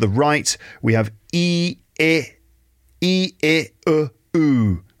going to the right, we have e, I,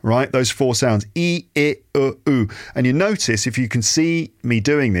 u, right? Those 4 sounds, E, I, U. And you notice, if you can see me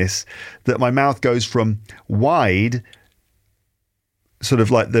doing this, that my mouth goes from wide, sort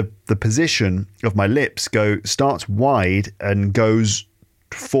of like the position of my lips starts wide and goes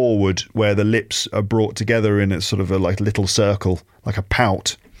forward where the lips are brought together in a sort of a like little circle, like a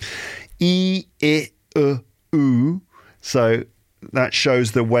pout. E, I, U. So that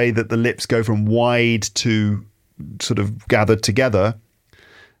shows the way that the lips go from wide to sort of gathered together.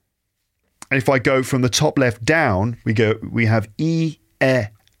 And if I go from the top left down, we have E, E,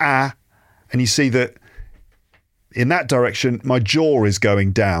 A, and you see that in that direction, my jaw is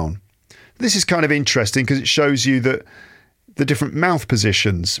going down. This is kind of interesting because it shows you that the different mouth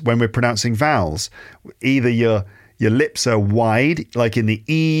positions when we're pronouncing vowels. Either your lips are wide, like in the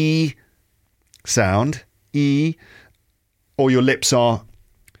E sound, E, or your lips are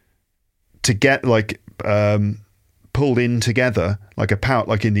to get like pulled in together, like a pout,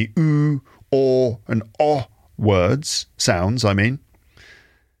 like in the oo, or, and o words, sounds, I mean.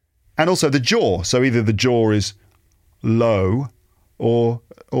 And also the jaw. So either the jaw is low or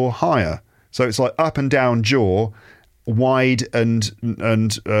higher. So it's like up and down jaw, wide and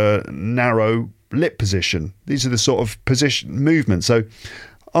narrow lip position. These are the sort of position movements. So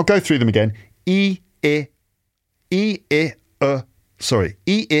I'll go through them again. E, I, sorry,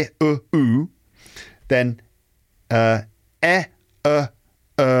 E, I, U. Then E,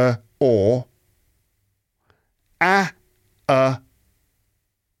 or. A,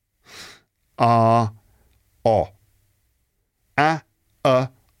 o. A,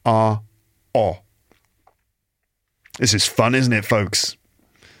 o. This is fun, isn't it, folks?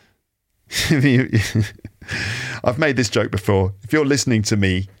 I've made this joke before. If you're listening to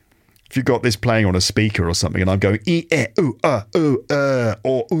me, if you've got this playing on a speaker or something, and I'm going e, ooh,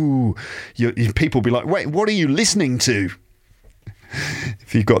 or ooh, people will be like, "Wait, what are you listening to?"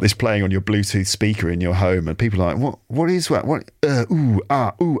 If you've got this playing on your Bluetooth speaker in your home, and people are like, "What is that? What? Ooh,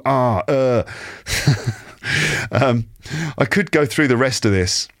 I could go through the rest of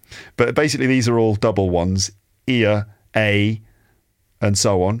this, but basically these are all double ones: ear, a, and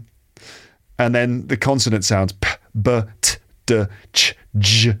so on. And then the consonant sounds p, b, t, d, ch,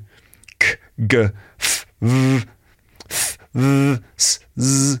 j, k, g, f, v, th, v, s,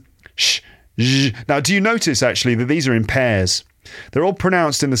 z, sh, j. Now, do you notice actually that these are in pairs? They're all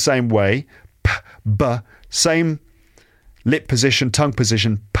pronounced in the same way. P, b, same lip position, tongue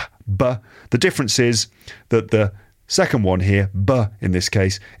position, p, b. The difference is that the second one here, b in this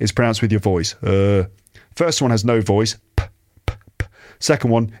case, is pronounced with your voice. First one has no voice, p, p, p.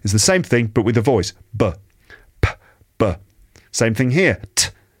 Second one is the same thing, but with a voice, b, p, b. Same thing here, t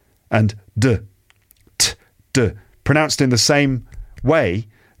and d, t, d. Pronounced in the same way,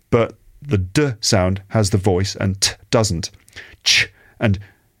 but the d sound has the voice and t doesn't. Ch and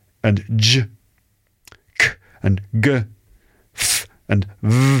j, k and g, f and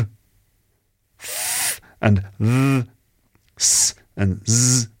v, f and v, s and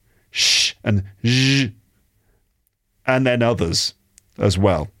z, sh and j, and then others as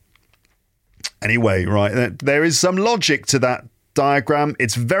well. Anyway, right, there is some logic to that diagram.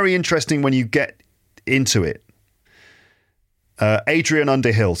 It's very interesting when you get into it. Adrian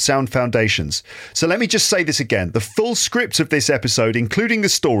Underhill, Sound Foundations. So let me just say this again. The full script of this episode, including the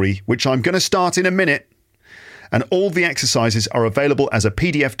story, which I'm going to start in a minute, and all the exercises are available as a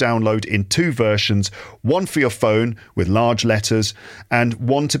PDF download in 2 versions, one for your phone with large letters and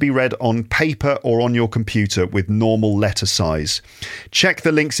one to be read on paper or on your computer with normal letter size. Check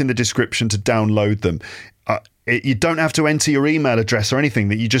the links in the description to download them. You don't have to enter your email address or anything.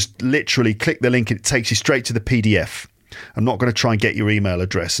 That you just literally click the link and it takes you straight to the PDF. I'm not going to try and get your email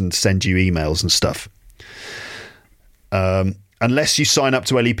address and send you emails and stuff. Unless you sign up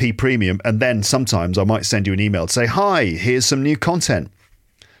to LEP Premium, and then sometimes I might send you an email to say, "Hi, here's some new content."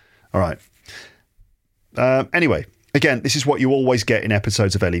 All right. Anyway, again, this is what you always get in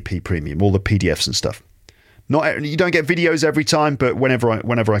episodes of LEP Premium, all the PDFs and stuff. You don't get videos every time, but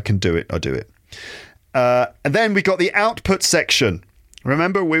whenever I can do it, I do it. And then we got the output section.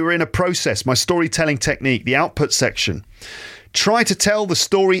 Remember, we were in a process, my storytelling technique, the output section. Try to tell the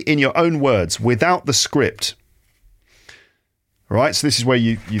story in your own words without the script. All right, so this is where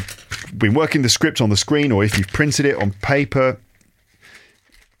you've been working the script on the screen, or if you've printed it on paper,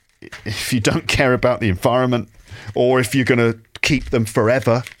 if you don't care about the environment, or if you're going to keep them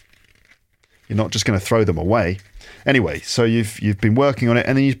forever, you're not just going to throw them away. Anyway, so you've been working on it,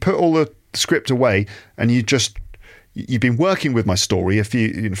 and then you put all the script away, and you've been working with my story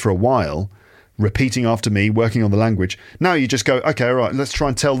for a while, repeating after me, working on the language. Now you just go, okay, all right, let's try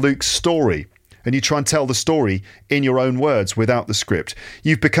and tell Luke's story. and you try and tell the story in your own words without the script.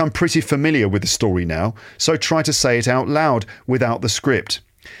 You've become pretty familiar with the story now, so try to say it out loud without the script.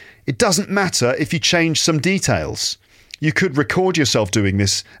 It doesn't matter if you change some details. You could record yourself doing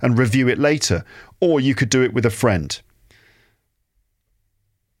this and review it later, or you could do it with a friend.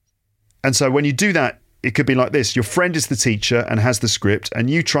 And so when you do that, it could be like this. Your friend is the teacher and has the script, and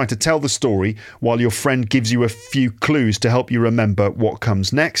you try to tell the story while your friend gives you a few clues to help you remember what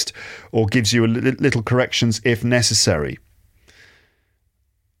comes next, or gives you a little corrections if necessary.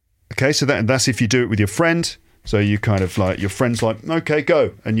 Okay, so that's if you do it with your friend. So you kind of like, your friend's like, okay,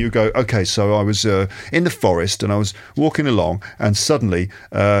 go. And you go, okay, so I was in the forest and I was walking along, and suddenly,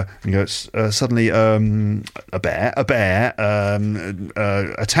 a bear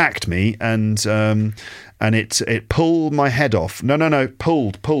attacked me, and it pulled my head off.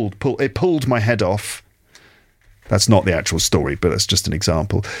 Pulled. It pulled my head off. That's not the actual story, but that's just an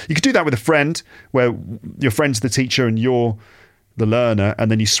example. You could do that with a friend, where your friend's the teacher and you're the learner,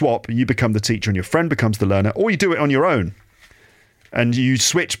 and then you swap, you become the teacher and your friend becomes the learner, or you do it on your own and you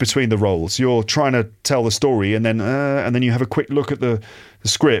switch between the roles. You're trying to tell the story, and then you have a quick look at the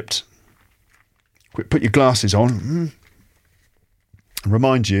script, put your glasses on,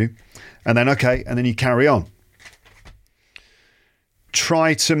 remind you, and then you carry on.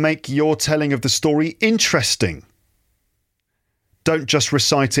 Try to make your telling of the story interesting. Don't just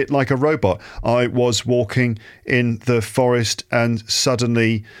recite it like a robot. I was walking in the forest and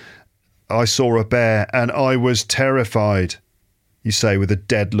suddenly I saw a bear and I was terrified, you say with a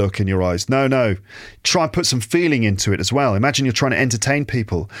dead look in your eyes. No. Try and put some feeling into it as well. Imagine you're trying to entertain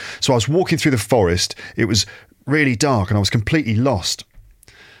people. So I was walking through the forest. It was really dark and I was completely lost.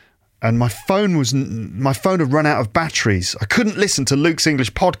 And my phone had run out of batteries. I couldn't listen to Luke's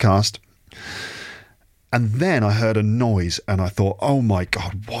English podcast. And then I heard a noise and I thought, oh my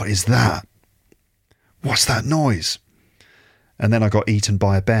God, what is that? What's that noise? And then I got eaten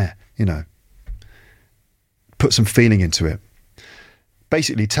by a bear, Put some feeling into it.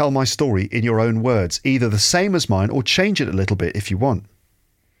 Basically, tell my story in your own words, either the same as mine or change it a little bit if you want.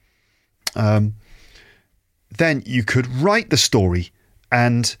 Then you could write the story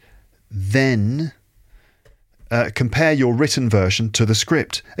and then compare your written version to the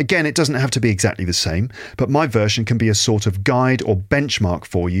script. Again, it doesn't have to be exactly the same, but my version can be a sort of guide or benchmark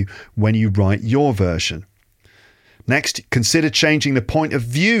for you when you write your version. Next, consider changing the point of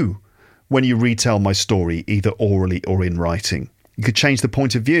view when you retell my story, either orally or in writing. You could change the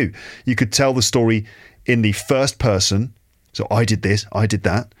point of view. You could tell the story in the first person, so I did this, I did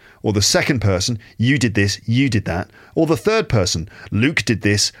that, or the second person, you did this, you did that, or the third person, Luke did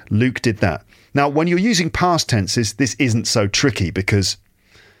this, Luke did that. Now, when you're using past tenses, this isn't so tricky because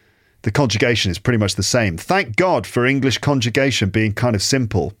the conjugation is pretty much the same. Thank God for English conjugation being kind of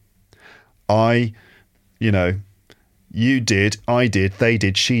simple. You did, I did, they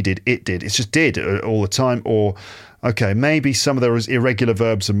did, she did, it did. It's just did all the time. Or, okay, maybe some of those irregular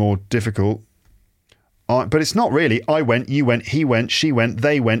verbs are more difficult. But it's not really. I went, you went, he went, she went,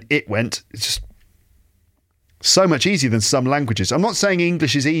 they went, it went. It's just so much easier than some languages. I'm not saying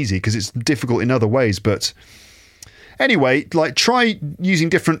English is easy because it's difficult in other ways, but anyway, try using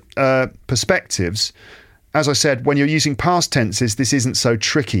different perspectives. As I said, when you're using past tenses, this isn't so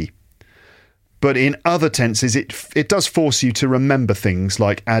tricky. But in other tenses, it does force you to remember things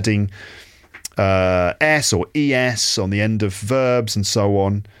like adding s or es on the end of verbs and so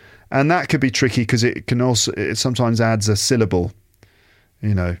on. And that could be tricky because it sometimes adds a syllable,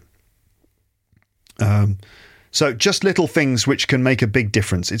 So just little things which can make a big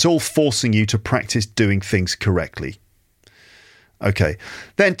difference. It's all forcing you to practice doing things correctly. Okay,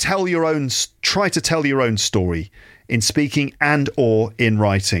 then try to tell your own story in speaking and or in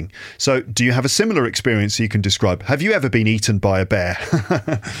writing. So do you have a similar experience you can describe? Have you ever been eaten by a bear?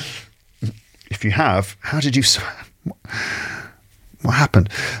 If you have, how did you... What happened?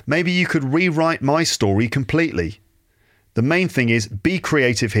 Maybe you could rewrite my story completely. The main thing is be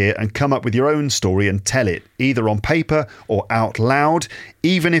creative here and come up with your own story and tell it, either on paper or out loud,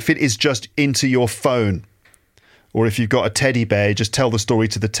 even if it is just into your phone. Or if you've got a teddy bear, just tell the story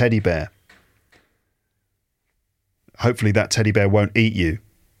to the teddy bear. Hopefully that teddy bear won't eat you.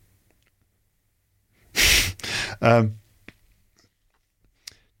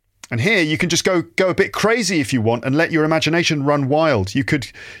 And here you can just go a bit crazy if you want and let your imagination run wild. You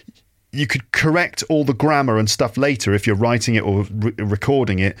could correct all the grammar and stuff later if you're writing it or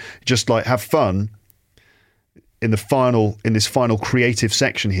recording it. Just have fun in this final creative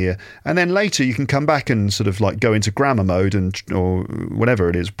section here, and then later you can come back and sort of go into grammar mode or whatever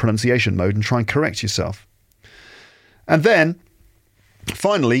it is, pronunciation mode, and try and correct yourself. And then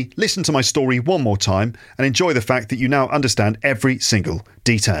Finally, listen to my story one more time and enjoy the fact that you now understand every single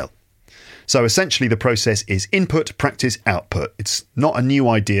detail. So essentially the process is input, practice, output. It's not a new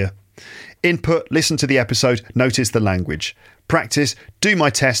idea. Input, listen to the episode, notice the language. Practice, do my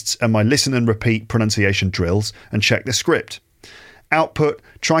tests and my listen and repeat pronunciation drills and check the script. Output,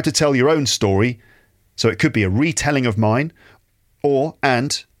 try to tell your own story. So it could be a retelling of mine or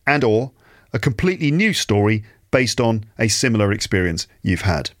a completely new story based on a similar experience you've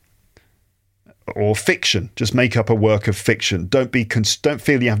had. Or fiction, just make up a work of fiction. Don't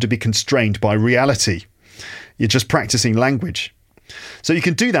feel you have to be constrained by reality. You're just practicing language. So you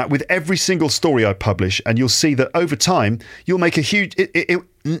can do that with every single story I publish, and you'll see that over time you'll make a huge...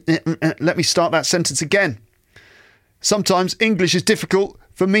 Let me start that sentence again. Sometimes English is difficult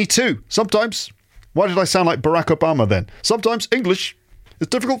for me too. Sometimes... Why did I sound like Barack Obama then? Sometimes English is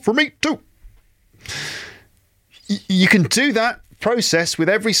difficult for me too. You can do that process with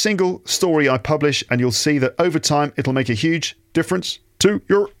every single story I publish, and you'll see that over time it'll make a huge difference to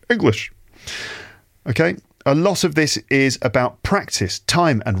your English. Okay? A lot of this is about practice,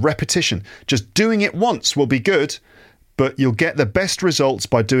 time and repetition. Just doing it once will be good, but you'll get the best results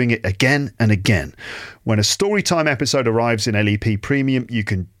by doing it again and again. When a Storytime episode arrives in LEP Premium, you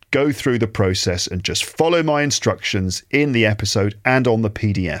can go through the process and just follow my instructions in the episode and on the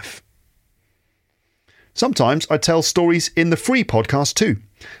PDF. Sometimes I tell stories in the free podcast too,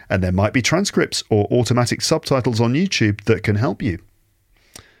 and there might be transcripts or automatic subtitles on YouTube that can help you.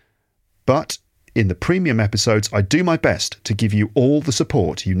 But in the premium episodes, I do my best to give you all the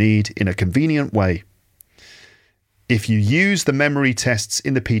support you need in a convenient way. If you use the memory tests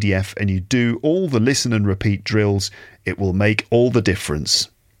in the PDF and you do all the listen and repeat drills, it will make all the difference.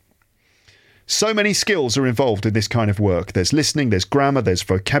 So many skills are involved in this kind of work. There's listening, there's grammar, there's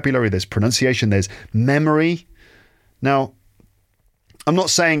vocabulary, there's pronunciation, there's memory. Now, I'm not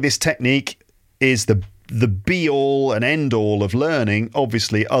saying this technique is the be-all and end-all of learning.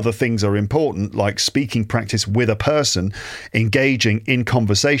 Obviously, other things are important, like speaking practice with a person, engaging in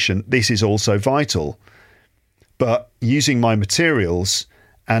conversation. This is also vital. But using my materials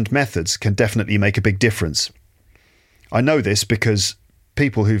and methods can definitely make a big difference. I know this because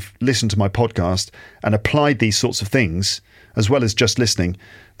people who've listened to my podcast and applied these sorts of things, as well as just listening,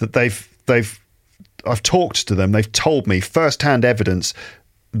 that I've talked to them, they've told me first-hand evidence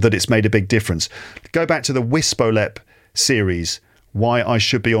that it's made a big difference. Go back to the Wispolep series, Why I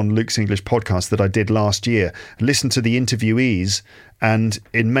Should Be on Luke's English Podcast, that I did last year. Listen to the interviewees, and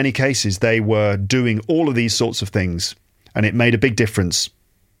in many cases they were doing all of these sorts of things, and it made a big difference.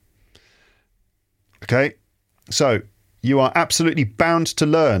 Okay, so you are absolutely bound to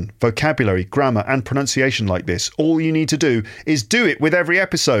learn vocabulary, grammar and pronunciation like this. All you need to do is do it with every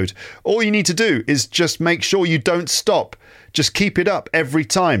episode. All you need to do is just make sure you don't stop. Just keep it up every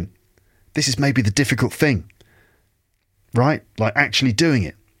time. This is maybe the difficult thing, right? Like actually doing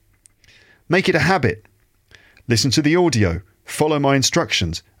it. Make it a habit. Listen to the audio, follow my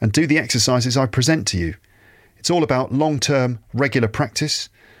instructions and do the exercises I present to you. It's all about long-term, regular practice.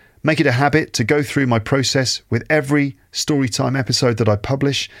 Make it a habit to go through my process with every Storytime episode that I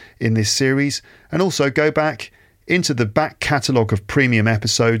publish in this series, and also go back into the back catalogue of premium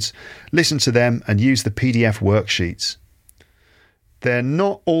episodes, listen to them and use the PDF worksheets. They're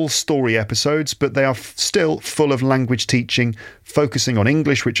not all story episodes, but they are still full of language teaching, focusing on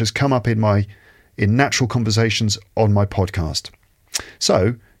English, which has come up in natural conversations on my podcast.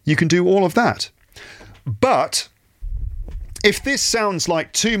 So you can do all of that. But if this sounds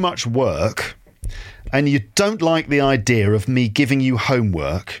like too much work and you don't like the idea of me giving you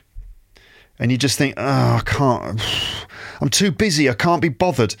homework and you just think, I can't, I'm too busy, I can't be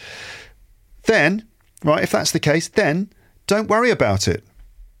bothered, then, right, if that's the case, then don't worry about it.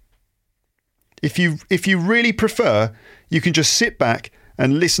 If you really prefer, you can just sit back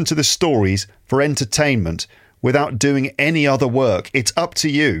and listen to the stories for entertainment without doing any other work. It's up to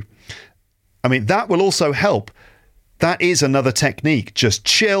you. I mean, that will also help. That is another technique. Just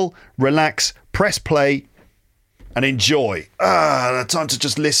chill, relax, press play and enjoy. Time to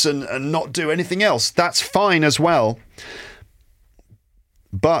just listen and not do anything else. That's fine as well.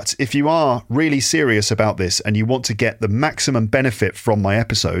 But if you are really serious about this and you want to get the maximum benefit from my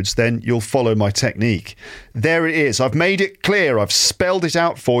episodes, then you'll follow my technique. There it is. I've made it clear. I've spelled it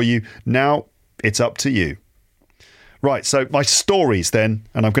out for you. Now it's up to you. Right, so my stories then,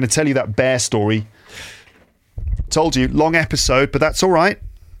 and I'm going to tell you that bear story. Told you, long episode, but that's all right.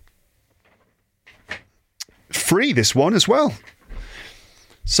 Free, this one as well.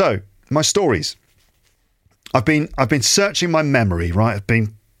 So, my stories. I've been searching my memory, right? I've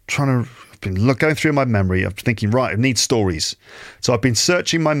been been going through my memory. I'm thinking, right, I need stories. So I've been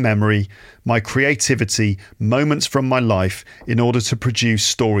searching my memory, my creativity, moments from my life in order to produce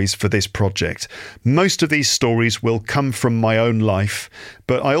stories for this project. Most of these stories will come from my own life,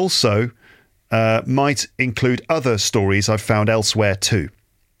 but I also might include other stories I've found elsewhere too.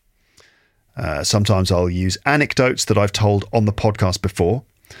 Sometimes I'll use anecdotes that I've told on the podcast before,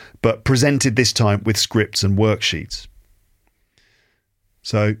 but presented this time with scripts and worksheets.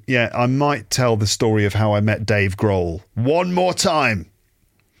 So, yeah, I might tell the story of how I met Dave Grohl one more time.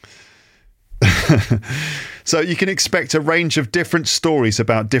 So you can expect a range of different stories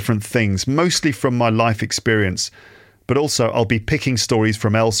about different things, mostly from my life experience, but also I'll be picking stories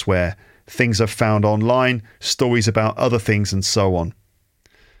from elsewhere, things I've found online, stories about other things and so on.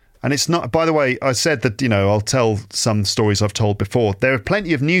 And it's not, by the way, I said that, I'll tell some stories I've told before. There are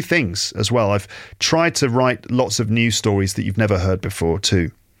plenty of new things as well. I've tried to write lots of new stories that you've never heard before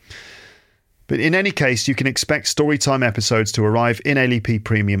too. But in any case, you can expect Storytime episodes to arrive in LEP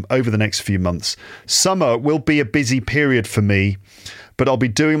Premium over the next few months. Summer will be a busy period for me, but I'll be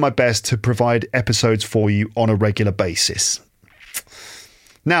doing my best to provide episodes for you on a regular basis.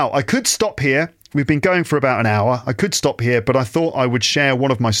 Now, I could stop here. We've been going for about an hour. I could stop here, but I thought I would share one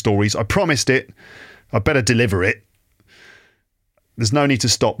of my stories. I promised it. I better deliver it. There's no need to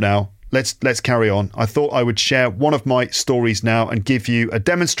stop now. Let's carry on. I thought I would share one of my stories now and give you a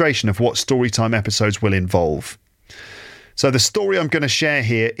demonstration of what Storytime episodes will involve. So the story I'm going to share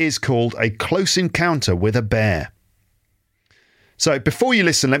here is called A Close Encounter with a Bear. So before you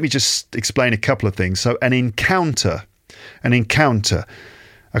listen, let me just explain a couple of things. So an encounter,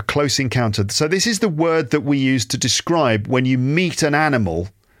 a close encounter. So this is the word that we use to describe when you meet an animal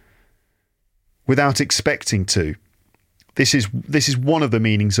without expecting to. This is one of the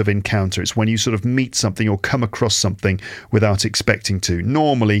meanings of encounter. It's when you sort of meet something or come across something without expecting to.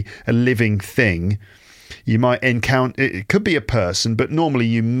 Normally, a living thing, you might encounter, it could be a person, but normally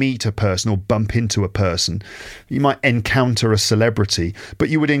you meet a person or bump into a person. You might encounter a celebrity, but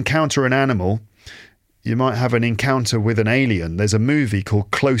you would encounter an animal. You might have an encounter with an alien. There's a movie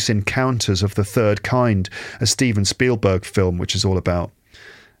called Close Encounters of the Third Kind, a Steven Spielberg film, which is all about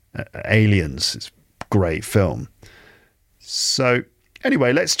aliens. It's a great film. So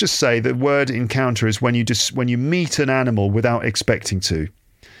anyway, let's just say the word encounter is when you meet an animal without expecting to.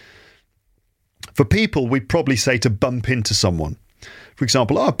 For people, we'd probably say to bump into someone. For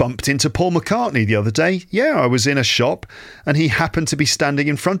example, I bumped into Paul McCartney the other day. Yeah, I was in a shop and he happened to be standing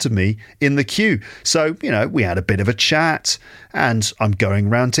in front of me in the queue. So, we had a bit of a chat and I'm going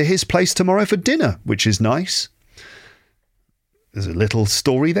round to his place tomorrow for dinner, which is nice. There's a little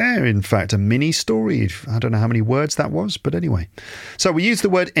story there. In fact, a mini story. I don't know how many words that was, but anyway. So we use the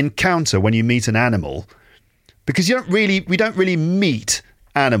word encounter when you meet an animal because we don't really meet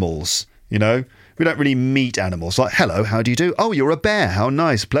animals, We don't really meet animals. Like, hello, how do you do? Oh, you're a bear. How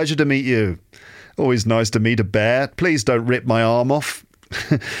nice. Pleasure to meet you. Always nice to meet a bear. Please don't rip my arm off.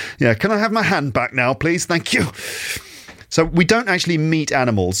 Yeah, can I have my hand back now, please? Thank you. So we don't actually meet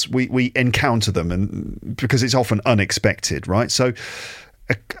animals. We encounter them, and because it's often unexpected, right? So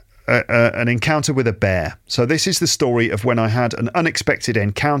an encounter with a bear. So this is the story of when I had an unexpected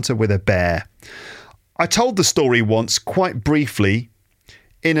encounter with a bear. I told the story once quite briefly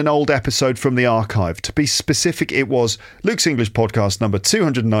in an old episode from the archive. To be specific, it was Luke's English podcast number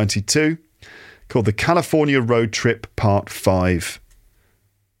 292, called The California Road Trip Part 5.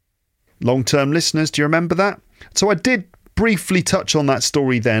 Long-term listeners, do you remember that? So I did briefly touch on that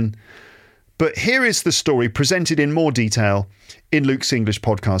story then, but here is the story presented in more detail in Luke's English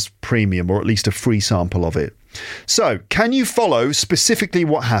podcast Premium, or at least a free sample of it. So, can you follow specifically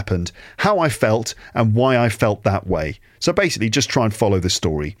what happened, how I felt, and why I felt that way? So basically, just try and follow the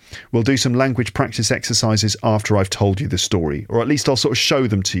story. We'll do some language practice exercises after I've told you the story, or at least I'll sort of show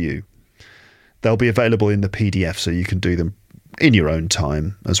them to you. They'll be available in the PDF, so you can do them in your own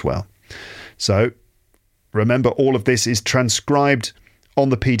time as well. So, remember, all of this is transcribed on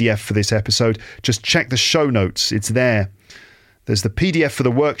the PDF for this episode. Just check the show notes. It's there. There's the PDF for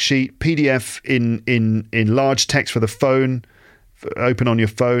the worksheet, PDF in large text for the phone, open on your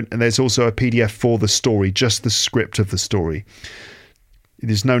phone, and there's also a PDF for the story, just the script of the story.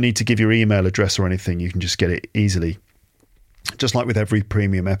 There's no need to give your email address or anything. You can just get it easily, just like with every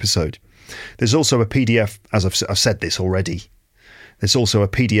premium episode. There's also a PDF, as I've said this already. There's also a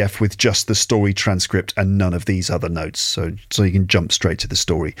PDF with just the story transcript and none of these other notes, so you can jump straight to the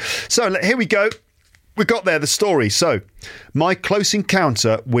story. So here we go. We got there, the story. So, my close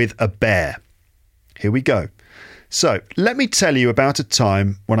encounter with a bear. Here we go. So, let me tell you about a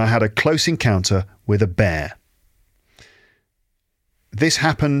time when I had a close encounter with a bear. this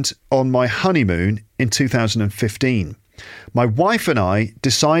happened on my honeymoon in 2015. My wife and I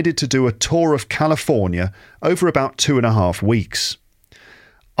decided to do a tour of California over about 2.5 weeks.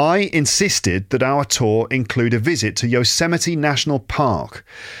 I insisted that our tour include a visit to Yosemite National Park,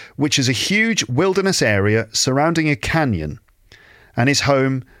 which is a huge wilderness area surrounding a canyon and is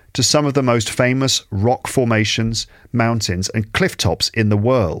home to some of the most famous rock formations, mountains and cliff tops in the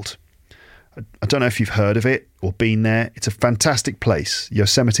world. I don't know if you've heard of it or been there. It's a fantastic place,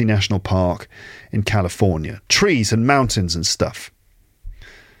 Yosemite National Park in California. Trees and mountains and stuff.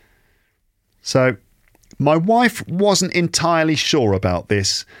 So my wife wasn't entirely sure about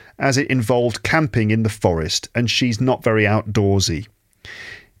this, as it involved camping in the forest and she's not very outdoorsy.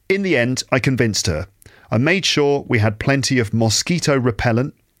 In the end, I convinced her. I made sure we had plenty of mosquito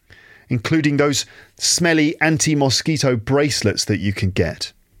repellent, including those smelly anti-mosquito bracelets that you can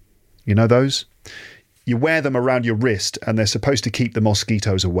get. You know those? You wear them around your wrist and they're supposed to keep the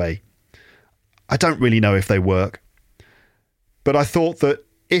mosquitoes away. I don't really know if they work, but I thought that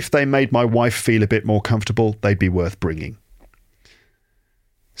if they made my wife feel a bit more comfortable, they'd be worth bringing.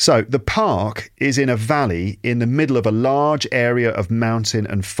 So the park is in a valley in the middle of a large area of mountain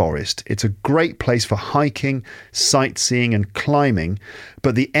and forest. It's a great place for hiking, sightseeing and climbing,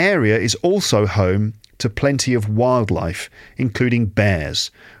 but the area is also home to plenty of wildlife, including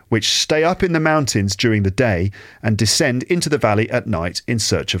bears, which stay up in the mountains during the day and descend into the valley at night in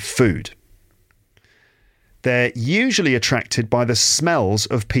search of food. They're usually attracted by the smells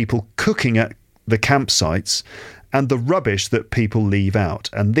of people cooking at the campsites and the rubbish that people leave out,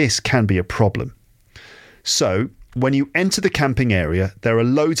 and this can be a problem. So, when you enter the camping area, there are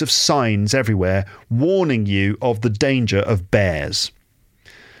loads of signs everywhere warning you of the danger of bears.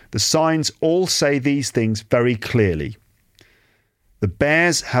 The signs all say these things very clearly. The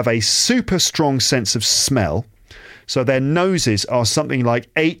bears have a super strong sense of smell, so their noses are something like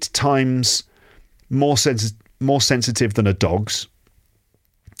 8 times more sensitive than a dog's.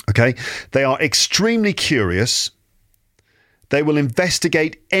 Okay, they are extremely curious. They will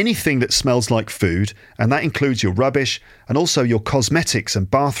investigate anything that smells like food, and that includes your rubbish and also your cosmetics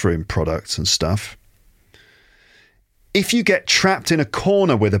and bathroom products and stuff. If you get trapped in a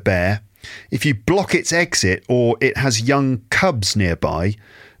corner with a bear, if you block its exit or it has young cubs nearby,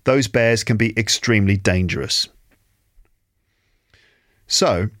 those bears can be extremely dangerous.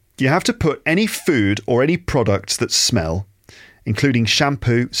 So, you have to put any food or any products that smell, including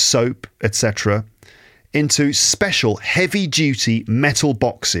shampoo, soap, etc., into special heavy-duty metal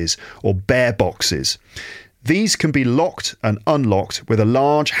boxes or bear boxes. These can be locked and unlocked with a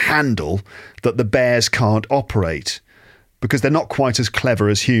large handle that the bears can't operate because they're not quite as clever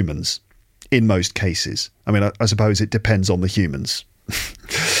as humans in most cases. I mean, I suppose it depends on the humans.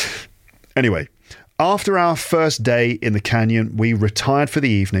 Anyway, after our first day in the canyon, we retired for the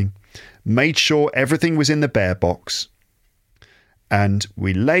evening, made sure everything was in the bear box, and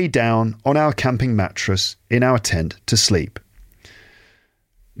we lay down on our camping mattress in our tent to sleep.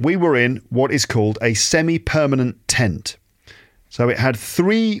 We were in what is called a semi-permanent tent. So it had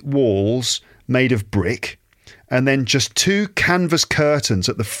 3 walls made of brick and then just 2 canvas curtains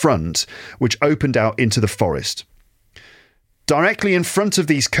at the front which opened out into the forest. Directly in front of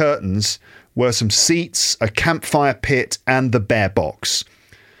these curtains were some seats, a campfire pit and the bear box.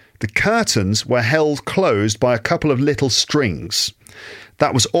 The curtains were held closed by a couple of little strings.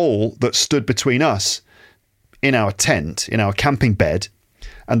 That was all that stood between us in our tent, in our camping bed,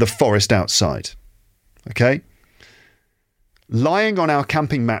 and the forest outside. Okay? Lying down on our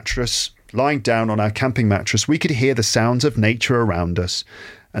camping mattress, we could hear the sounds of nature around us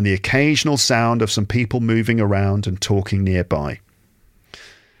and the occasional sound of some people moving around and talking nearby.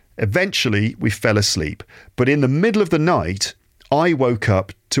 Eventually, we fell asleep, but in the middle of the night, I woke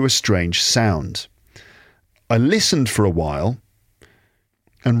up to a strange sound. I listened for a while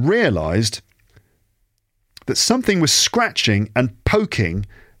and realised that something was scratching and poking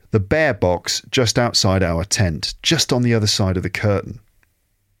the bear box just outside our tent, just on the other side of the curtain.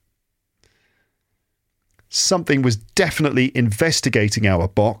 Something was definitely investigating our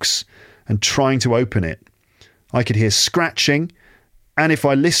box and trying to open it. I could hear scratching, and if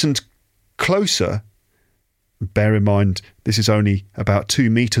I listened closer, bear in mind this is only about 2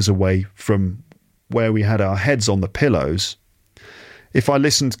 meters away from where we had our heads on the pillows. If I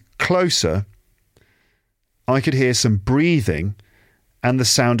listened closer, I could hear some breathing and the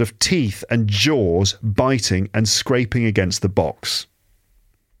sound of teeth and jaws biting and scraping against the box.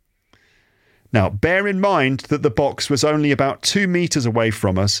 Now, bear in mind that the box was only about 2 meters away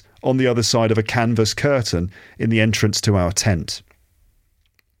from us on the other side of a canvas curtain in the entrance to our tent.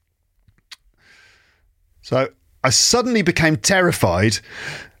 So I suddenly became terrified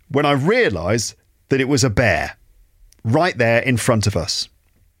when I realised that it was a bear right there in front of us.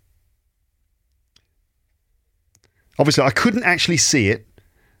 Obviously, I couldn't actually see it,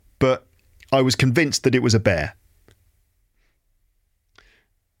 but I was convinced that it was a bear.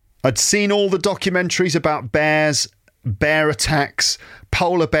 I'd seen all the documentaries about bears, bear attacks,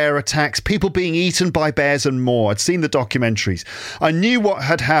 polar bear attacks, people being eaten by bears and more. I'd seen the documentaries. I knew what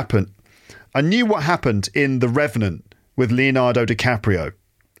had happened. I knew what happened in The Revenant with Leonardo DiCaprio.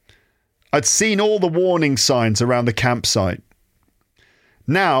 I'd seen all the warning signs around the campsite.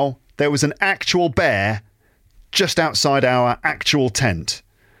 Now there was an actual bear just outside our actual tent,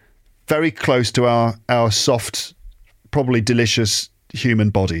 very close to our soft, probably delicious human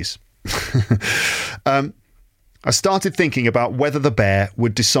bodies. I started thinking about whether the bear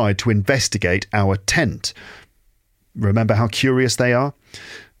would decide to investigate our tent. Remember how curious they are?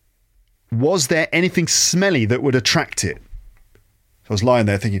 Was there anything smelly that would attract it? I was lying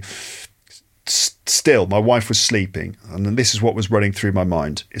there thinking, still, my wife was sleeping, and this is what was running through my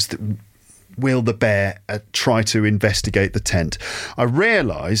mind, is that will the bear try to investigate the tent? I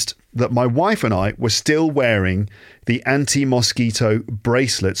realised that my wife and I were still wearing the anti-mosquito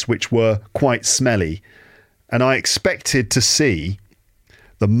bracelets, which were quite smelly, and I expected to see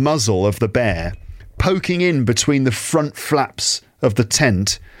the muzzle of the bear poking in between the front flaps of the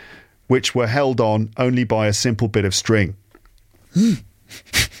tent, which were held on only by a simple bit of string.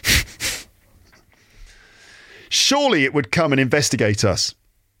 Surely it would come and investigate us.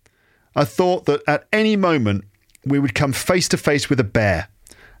 I thought that at any moment we would come face to face with a bear.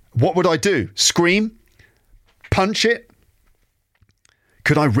 What would I do? Scream? Punch it?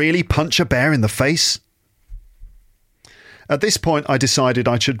 Could I really punch a bear in the face? At this point, I decided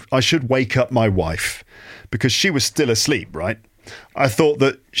I should wake up my wife, because she was still asleep, right? I thought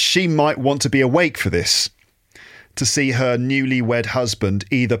that she might want to be awake for this, to see her newlywed husband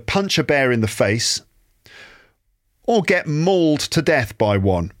either punch a bear in the face or get mauled to death by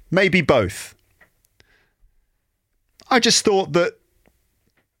one. Maybe both. I just thought that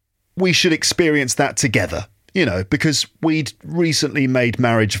we should experience that together, because we'd recently made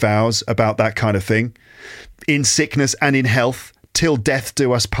marriage vows about that kind of thing, in sickness and in health, till death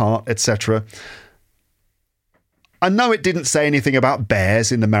do us part, etc. I know it didn't say anything about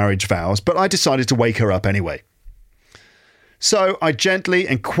bears in the marriage vows, but I decided to wake her up anyway. So I gently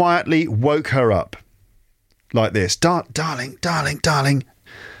and quietly woke her up, like this. Darling.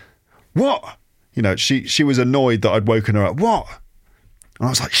 What? She was annoyed that I'd woken her up. What? And I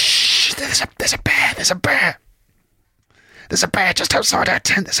was like, shh, there's a bear. There's a bear just outside our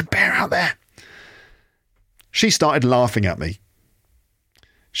tent. There's a bear out there. She started laughing at me.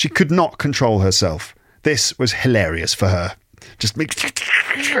 She could not control herself. This was hilarious for her.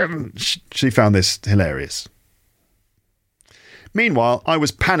 She found this hilarious. Meanwhile, I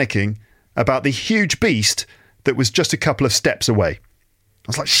was panicking about the huge beast that was just a couple of steps away. I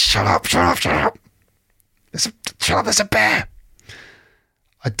was like, shut up. There's a bear.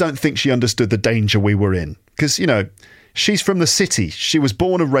 I don't think she understood the danger we were in. Because, she's from the city. She was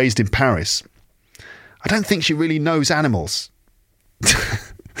born and raised in Paris. I don't think she really knows animals.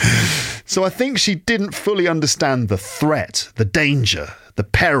 So I think she didn't fully understand the threat, the danger, the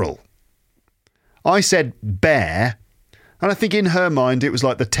peril. I said bear, and I think in her mind it was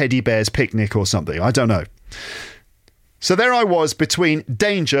like the teddy bear's picnic or something. I don't know. So there I was between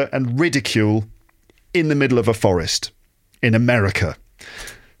danger and ridicule in the middle of a forest in America.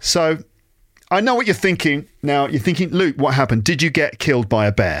 So I know what you're thinking now. You're thinking, Luke, what happened? Did you get killed by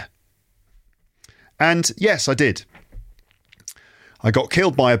a bear? And yes, I did. I got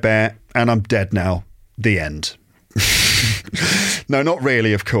killed by a bear and I'm dead now. The end. No, not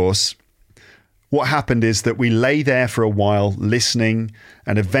really, of course. What happened is that we lay there for a while listening,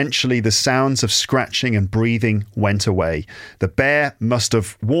 and eventually the sounds of scratching and breathing went away. The bear must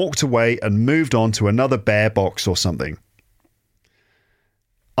have walked away and moved on to another bear box or something.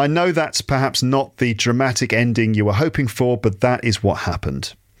 I know that's perhaps not the dramatic ending you were hoping for, but that is what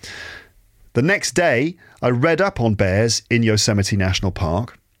happened. The next day, I read up on bears in Yosemite National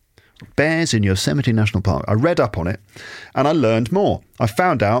Park. Bears in Yosemite National Park. I read up on it and I learned more. I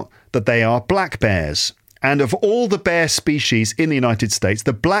found out that they are black bears. And of all the bear species in the United States,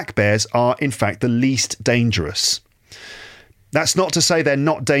 the black bears are in fact the least dangerous. That's not to say they're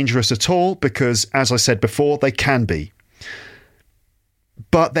not dangerous at all, because as I said before, they can be.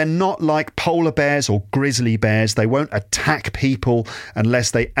 But they're not like polar bears or grizzly bears. They won't attack people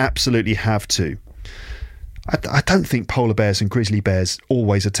unless they absolutely have to. I don't think polar bears and grizzly bears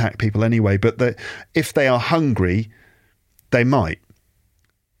always attack people anyway, but if they are hungry, they might.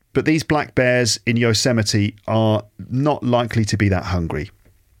 But these black bears in Yosemite are not likely to be that hungry.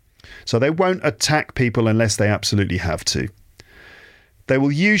 So they won't attack people unless they absolutely have to. They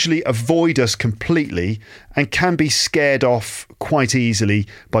will usually avoid us completely and can be scared off quite easily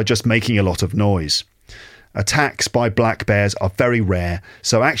by just making a lot of noise. Attacks by black bears are very rare,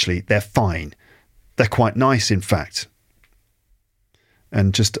 so actually they're fine. They're quite nice, in fact.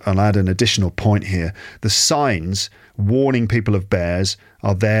 And I'll add an additional point here. The signs warning people of bears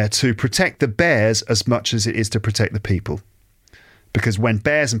are there to protect the bears as much as it is to protect the people. Because when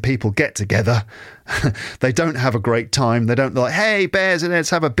bears and people get together, they don't have a great time. They don't like, hey, bears, let's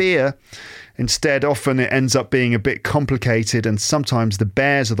have a beer. Instead, often it ends up being a bit complicated, and sometimes the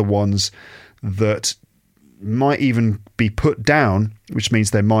bears are the ones that might even be put down, which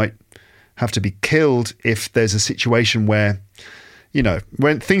means they might have to be killed if there's a situation where,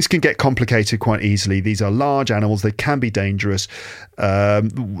 when things can get complicated quite easily. These are large animals. They can be dangerous.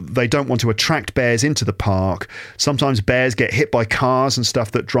 They don't want to attract bears into the park. Sometimes bears get hit by cars and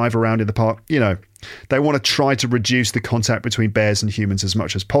stuff that drive around in the park. They want to try to reduce the contact between bears and humans as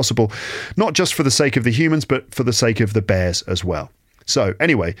much as possible, not just for the sake of the humans, but for the sake of the bears as well. So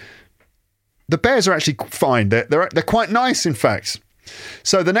anyway, the bears are actually fine. They're quite nice, in fact.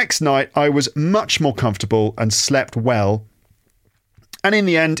 So the next night I was much more comfortable and slept well. And in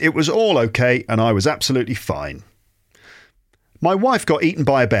the end, it was all okay and I was absolutely fine. My wife got eaten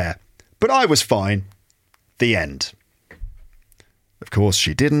by a bear, but I was fine. The end. Of course,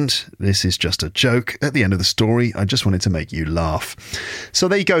 she didn't. This is just a joke. At the end of the story, I just wanted to make you laugh. So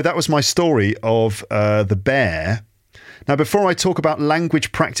there you go. That was my story of the bear. Now, before I talk about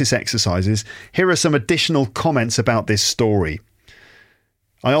language practice exercises, here are some additional comments about this story.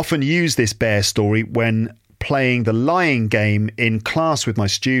 I often use this bear story when playing the lying game in class with my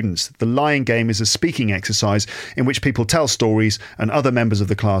students. The lying game is a speaking exercise in which people tell stories and other members of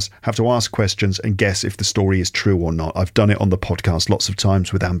the class have to ask questions and guess if the story is true or not. I've done it on the podcast lots of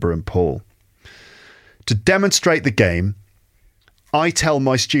times with Amber and Paul. To demonstrate the game, I tell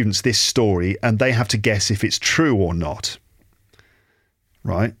my students this story and they have to guess if it's true or not.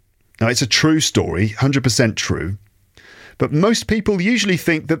 Right? Now, it's a true story, 100% true. But most people usually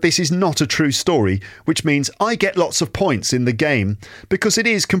think that this is not a true story, which means I get lots of points in the game because it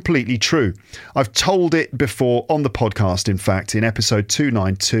is completely true. I've told it before on the podcast, in fact, in episode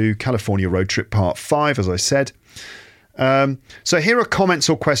 292, California Road Trip Part 5, as I said. So here are comments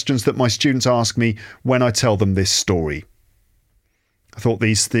or questions that my students ask me when I tell them this story. I thought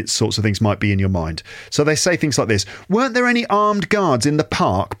these sorts of things might be in your mind. So they say things like this. Weren't there any armed guards in the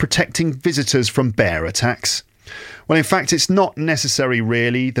park protecting visitors from bear attacks? Well, in fact, it's not necessary,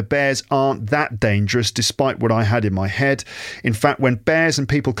 really. The bears aren't that dangerous, despite what I had in my head. In fact, when bears and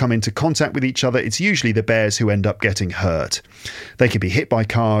people come into contact with each other, it's usually the bears who end up getting hurt. They can be hit by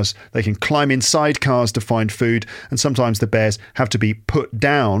cars, they can climb inside cars to find food, and sometimes the bears have to be put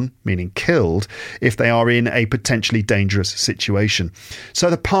down, meaning killed, if they are in a potentially dangerous situation. So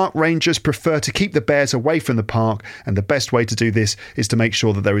the park rangers prefer to keep the bears away from the park, and the best way to do this is to make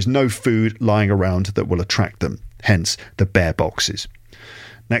sure that there is no food lying around that will attract them. Hence the bear boxes.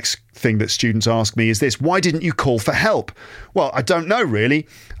 Next thing that students ask me is this. Why didn't you call for help? Well, I don't know, really.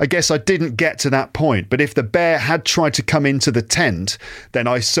 I guess I didn't get to that point. But if the bear had tried to come into the tent, then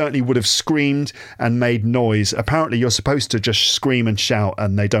I certainly would have screamed and made noise. Apparently, you're supposed to just scream and shout,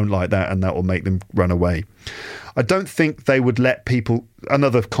 and they don't like that, and that will make them run away. I don't think they would let people...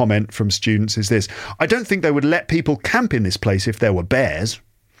 Another comment from students is this. I don't think they would let people camp in this place if there were bears.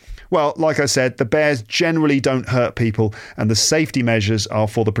 Well, like I said, the bears generally don't hurt people, and the safety measures are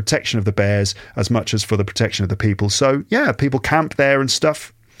for the protection of the bears as much as for the protection of the people. So, yeah, people camp there and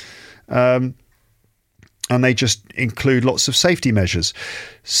stuff. And they just include lots of safety measures.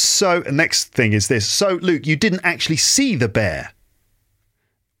 So, next thing is this. So, Luke, you didn't actually see the bear.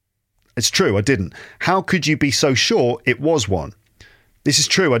 It's true, I didn't. How could you be so sure it was one? This is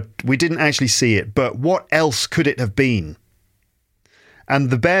true, we didn't actually see it, but what else could it have been? And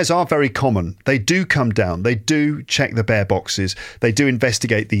the bears are very common. They do come down. They do check the bear boxes. They do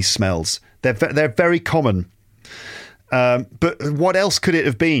investigate these smells. They're very common. But what else could it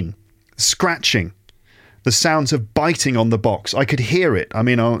have been? Scratching. The sounds of biting on the box. I could hear it. I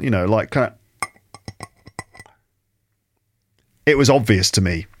mean, like kind of... It was obvious to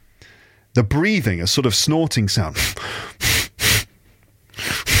me. The breathing, a sort of snorting sound.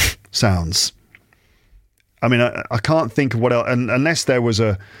 Sounds. I mean, I can't think of what else, unless there was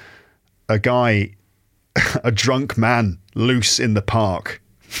a guy, a drunk man loose in the park,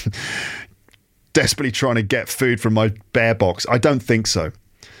 desperately trying to get food from my bear box. I don't think so.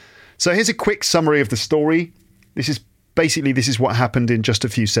 So here's a quick summary of the story. This is basically, this is what happened in just a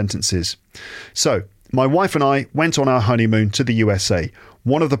few sentences. So, my wife and I went on our honeymoon to the USA.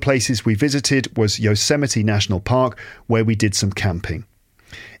 One of the places we visited was Yosemite National Park, where we did some camping.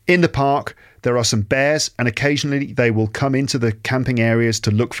 In the park, there are some bears, and occasionally they will come into the camping areas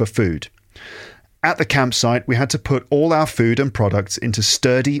to look for food. At the campsite, we had to put all our food and products into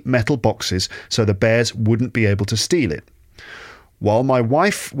sturdy metal boxes so the bears wouldn't be able to steal it. While my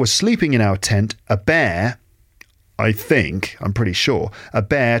wife was sleeping in our tent, a bear, I'm pretty sure, a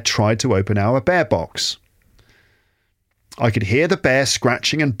bear tried to open our bear box. I could hear the bear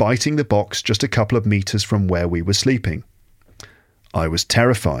scratching and biting the box just a couple of meters from where we were sleeping. I was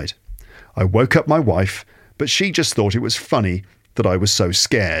terrified. I woke up my wife, but she just thought it was funny that I was so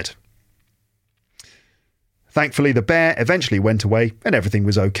scared. Thankfully, the bear eventually went away and everything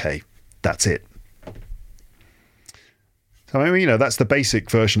was okay. That's it. So, I mean, that's the basic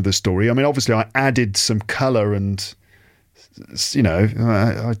version of the story. I mean, obviously, I added some colour and,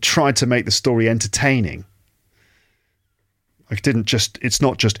 I tried to make the story entertaining. It's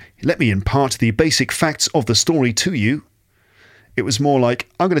not just, let me impart the basic facts of the story to you. It was more like,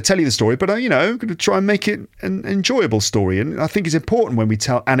 I'm going to tell you the story, but, I'm going to try and make it an enjoyable story. And I think it's important when we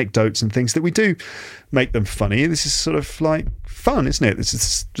tell anecdotes and things that we do make them funny. This is sort of like fun, isn't it? This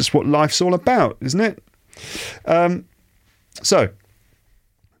is just what life's all about, isn't it? So,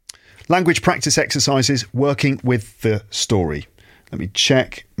 language practice exercises, working with the story. Let me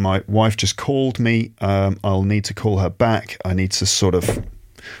check. My wife just called me. I'll need to call her back. We need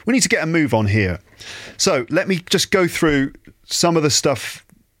to get a move on here. So let me just go through some of the stuff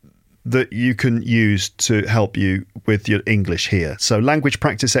that you can use to help you with your English here. So language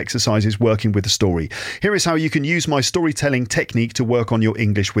practice exercises, working with the story. Here is how you can use my storytelling technique to work on your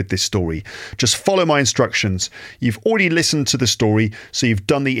English with this story. Just follow my instructions. You've already listened to the story, so you've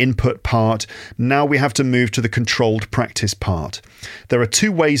done the input part. Now we have to move to the controlled practice part. There are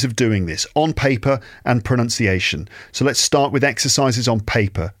two ways of doing this, on paper and pronunciation. So let's start with exercises on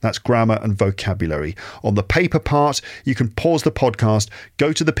paper. That's grammar and vocabulary. On the paper part, you can pause the podcast,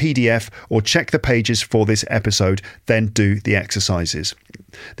 go to the PDF or check the pages for this episode, then do the exercises.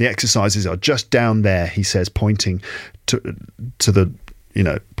 The exercises are just down there, he says, pointing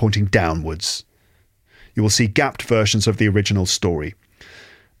pointing downwards. You will see gapped versions of the original story.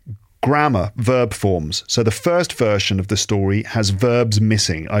 Grammar, verb forms. So the first version of the story has verbs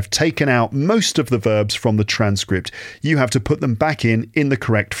missing. I've taken out most of the verbs from the transcript. You have to put them back in the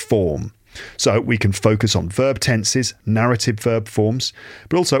correct form. So we can focus on verb tenses, narrative verb forms,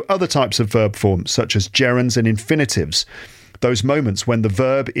 but also other types of verb forms such as gerunds and infinitives, those moments when the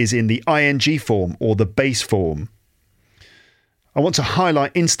verb is in the ing form or the base form. I want to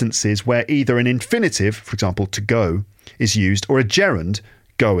highlight instances where either an infinitive, for example, to go, is used, or a gerund,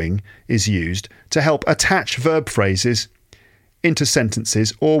 going, is used to help attach verb phrases into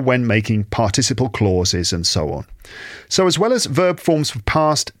sentences or when making participle clauses and so on. So as well as verb forms for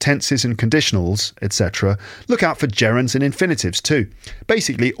past, tenses and conditionals, etc., look out for gerunds and infinitives too.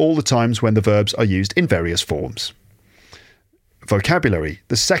 Basically all the times when the verbs are used in various forms. Vocabulary.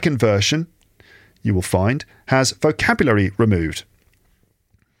 The second version, you will find, has vocabulary removed.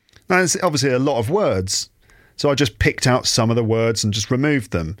 Now there's obviously a lot of words, so I just picked out some of the words and just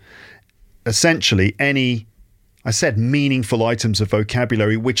removed them. Essentially I said meaningful items of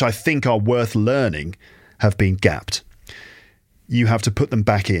vocabulary which I think are worth learning have been gapped. You have to put them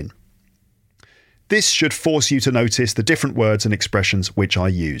back in. This should force you to notice the different words and expressions which I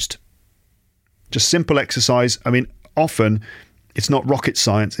used. Just simple exercise. I mean, often it's not rocket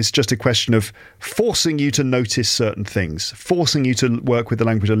science. It's just a question of forcing you to notice certain things, forcing you to work with the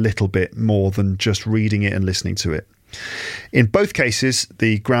language a little bit more than just reading it and listening to it. In both cases,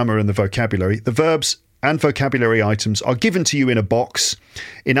 the grammar and the vocabulary, the verbs and vocabulary items are given to you in a box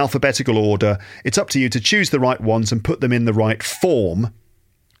in alphabetical order. It's up to you to choose the right ones and put them in the right form.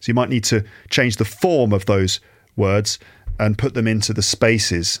 So you might need to change the form of those words and put them into the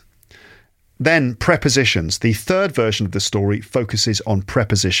spaces. Then prepositions. The third version of the story focuses on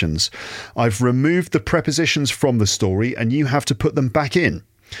prepositions. I've removed the prepositions from the story and you have to put them back in.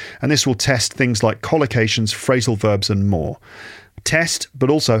 And this will test things like collocations, phrasal verbs and more. Test,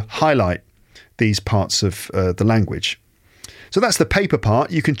 but also highlight these parts of the language. So that's the paper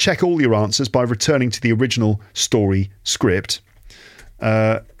part. You can check all your answers by returning to the original story script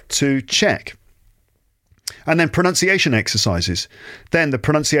to check. And then pronunciation exercises. Then the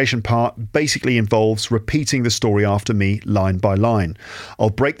pronunciation part basically involves repeating the story after me line by line. I'll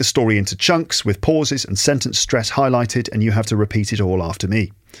break the story into chunks with pauses and sentence stress highlighted, and you have to repeat it all after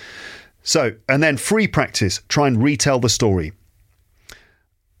me. So, and then free practice. Try and retell the story.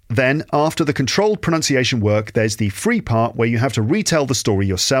 Then, after the controlled pronunciation work, there's the free part where you have to retell the story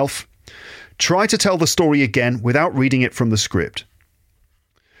yourself. Try to tell the story again without reading it from the script.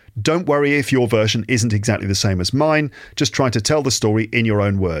 Don't worry if your version isn't exactly the same as mine. Just try to tell the story in your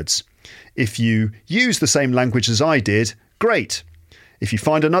own words. If you use the same language as I did, great. If you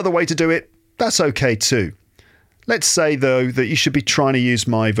find another way to do it, that's okay too. Let's say, though, that you should be trying to use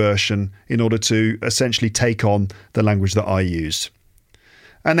my version in order to essentially take on the language that I used.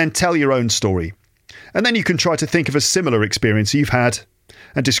 And then tell your own story. And then you can try to think of a similar experience you've had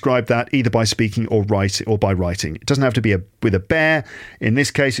and describe that either by speaking or by writing. It doesn't have to be with a bear. In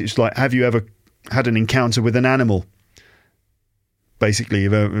this case, it's like, have you ever had an encounter with an animal? Basically,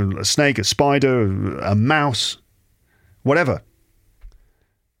 a snake, a spider, a mouse, whatever.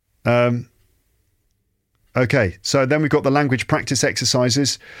 Okay, so then we've got the language practice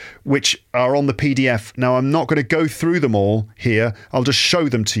exercises, which are on the PDF. Now, I'm not going to go through them all here. I'll just show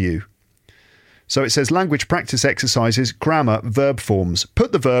them to you. So it says language practice exercises, grammar, verb forms.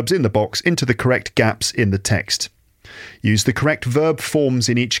 Put the verbs in the box into the correct gaps in the text. Use the correct verb forms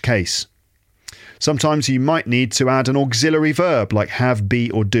in each case. Sometimes you might need to add an auxiliary verb like have, be,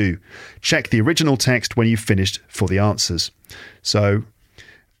 or do. Check the original text when you've finished for the answers. So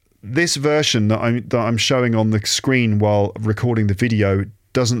this version that I'm showing on the screen while recording the video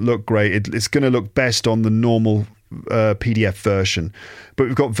doesn't look great. It's going to look best on the normal PDF version. But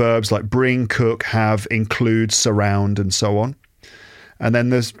we've got verbs like bring, cook, have, include, surround, and so on. And then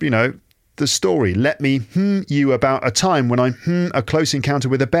there's, the story. Let me you about a time when I a close encounter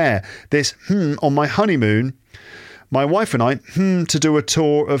with a bear. This on my honeymoon, my wife and I to do a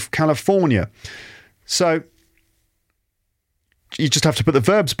tour of California. So you just have to put the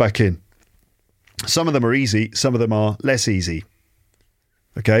verbs back in. Some of them are easy, some of them are less easy.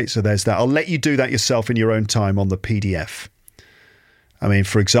 Okay, so there's that. I'll let you do that yourself in your own time on the PDF. I mean,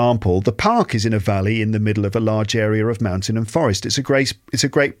 for example, the park is in a valley in the middle of a large area of mountain and forest. It's a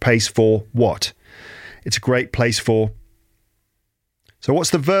great place for what? It's a great place for... So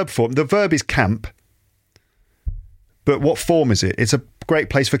what's the verb form? The verb is camp. But what form is it? It's a great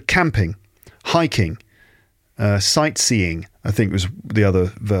place for camping, hiking, sightseeing, I think was the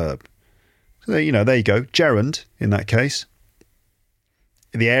other verb. So, there you go. Gerund, in that case.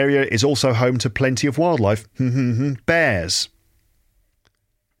 The area is also home to plenty of wildlife. Bears.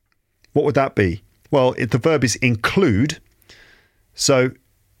 What would that be? Well, the verb is include. So,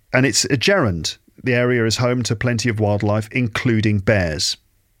 and it's a gerund. The area is home to plenty of wildlife, including bears.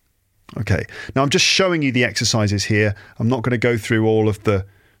 Okay. Now, I'm just showing you the exercises here. I'm not going to go through all of the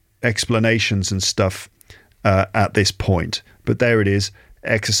explanations and stuff at this point. But there it is.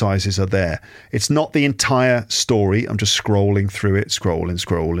 Exercises are there. It's not the entire story. I'm just scrolling through it,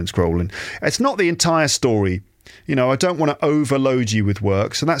 scrolling. It's not the entire story. I don't want to overload you with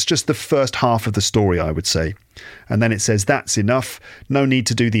work. So that's just the first half of the story, I would say. And then it says that's enough. No need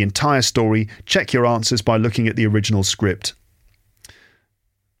to do the entire story. Check your answers by looking at the original script.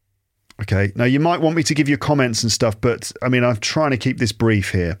 Okay, now you might want me to give you comments and stuff, but I mean, I'm trying to keep this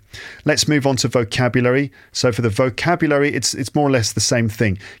brief here. Let's move on to vocabulary. So for the vocabulary, it's more or less the same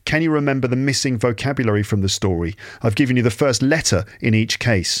thing. Can you remember the missing vocabulary from the story? I've given you the first letter in each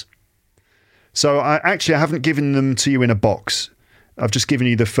case. So I haven't given them to you in a box. I've just given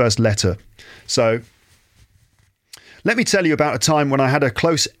you the first letter. So let me tell you about a time when I had a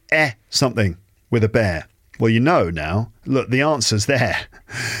close something with a bear. Well, now. Look, the answer's there.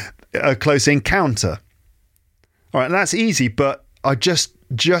 A close encounter. All right, that's easy, but I just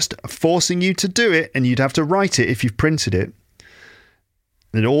forcing you to do it, and you'd have to write it if you've printed it.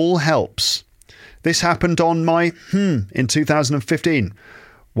 It all helps. This happened on my in 2015.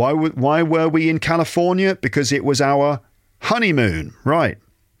 Why were we in California? Because it was our honeymoon, right?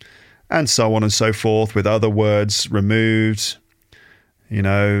 And so on and so forth, with other words removed.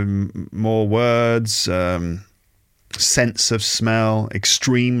 More words. Sense of smell,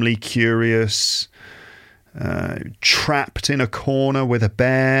 extremely curious, trapped in a corner with a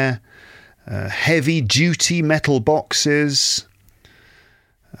bear, heavy duty metal boxes,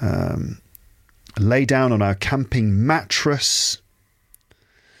 lay down on our camping mattress,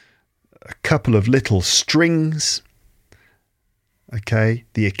 a couple of little strings, okay,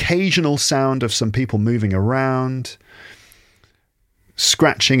 the occasional sound of some people moving around,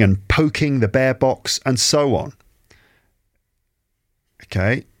 scratching and poking the bear box, and so on.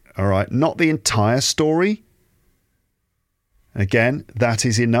 Okay, all right, not the entire story. Again, that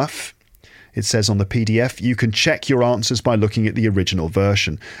is enough. It says on the PDF, you can check your answers by looking at the original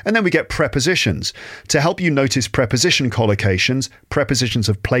version. And then we get prepositions. To help you notice preposition collocations, prepositions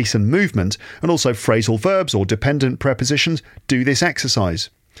of place and movement, and also phrasal verbs or dependent prepositions, do this exercise.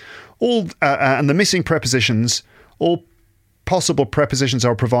 And the missing prepositions, all possible prepositions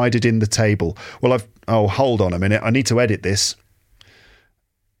are provided in the table. Well, hold on a minute. I need to edit this.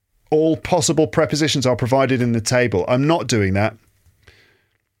 All possible prepositions are provided in the table. I'm not doing that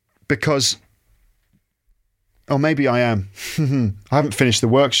because... Oh, maybe I am. I haven't finished the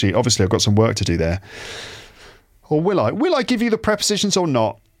worksheet. Obviously, I've got some work to do there. Or will I? Will I give you the prepositions or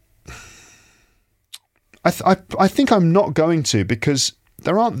not? I think I'm not going to, because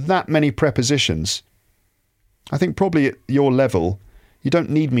there aren't that many prepositions. I think probably at your level, you don't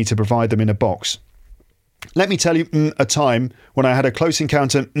need me to provide them in a box. Let me tell you a time when I had a close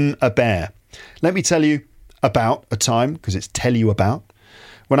encounter, a bear. Let me tell you about a time, because it's tell you about,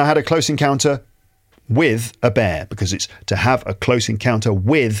 when I had a close encounter with a bear, because it's to have a close encounter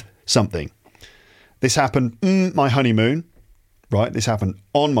with something. This happened my honeymoon, right? This happened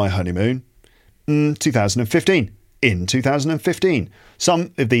on my honeymoon, 2015, in 2015.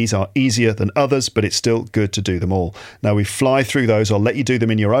 Some of these are easier than others, but it's still good to do them all. Now we fly through those. I'll let you do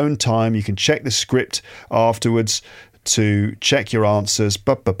them in your own time. You can check the script afterwards to check your answers.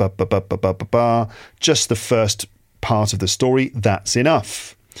 Just the first part of the story, that's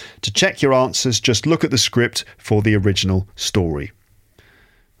enough. To check your answers, just look at the script for the original story.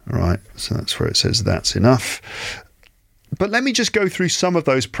 All right, so that's where it says that's enough. But let me just go through some of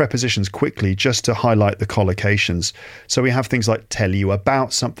those prepositions quickly just to highlight the collocations. So we have things like tell you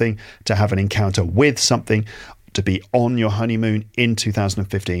about something, to have an encounter with something, to be on your honeymoon in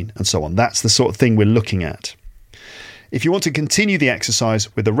 2015, and so on. That's the sort of thing we're looking at. If you want to continue the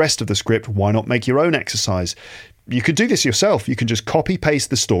exercise with the rest of the script, why not make your own exercise? You could do this yourself. You can just copy-paste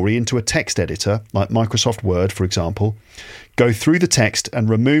the story into a text editor, like Microsoft Word, for example. Go through the text and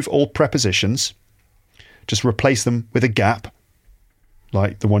remove all prepositions. Just replace them with a gap,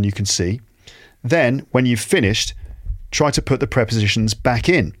 like the one you can see. Then, when you've finished, try to put the prepositions back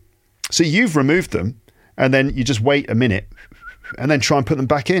in. So you've removed them, and then you just wait a minute, and then try and put them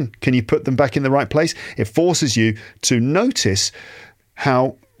back in. Can you put them back in the right place? It forces you to notice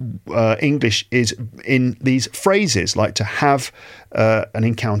how English is in these phrases, like to have an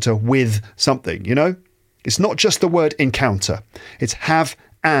encounter with something, you know? It's not just the word encounter. It's have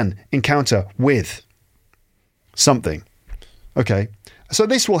an encounter with something. Okay, so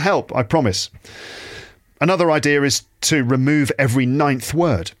this will help, I promise. Another idea is to remove every 9th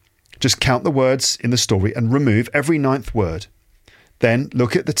word. Just count the words in the story and remove every 9th word. Then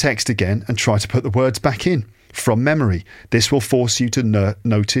look at the text again and try to put the words back in from memory. This will force you to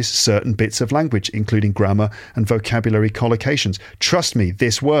notice certain bits of language, including grammar and vocabulary collocations. Trust me,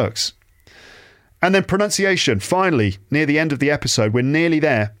 this works. And then pronunciation. Finally, near the end of the episode, we're nearly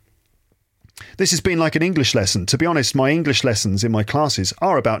there. This has been like an English lesson. To be honest, my English lessons in my classes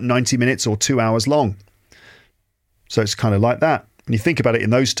are about 90 minutes or 2 hours long. So it's kind of like that. When you think about it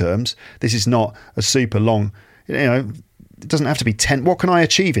in those terms, this is not a super long, it doesn't have to be 10. What can I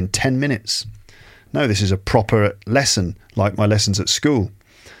achieve in 10 minutes? No, this is a proper lesson, like my lessons at school.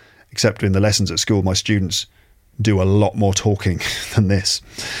 Except in the lessons at school, my students do a lot more talking than this.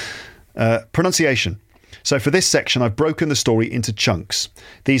 Pronunciation. So for this section, I've broken the story into chunks.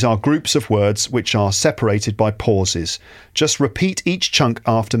 These are groups of words which are separated by pauses. Just repeat each chunk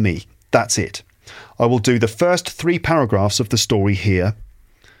after me. That's it. I will do the first 3 paragraphs of the story here.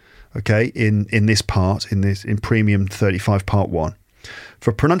 Okay, in this part, in Premium 35 Part 1.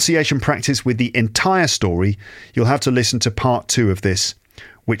 For pronunciation practice with the entire story, you'll have to listen to Part 2 of this,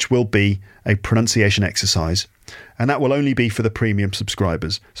 which will be a pronunciation exercise. And that will only be for the premium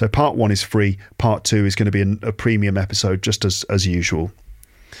subscribers. So Part 1 is free. Part 2 is going to be a premium episode, just as usual.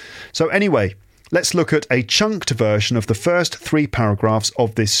 So anyway, let's look at a chunked version of the first 3 paragraphs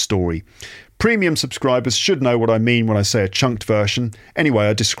of this story. Premium subscribers should know what I mean when I say a chunked version. Anyway,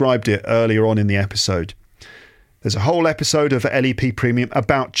 I described it earlier on in the episode. There's a whole episode of LEP Premium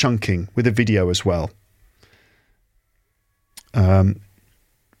about chunking with a video as well.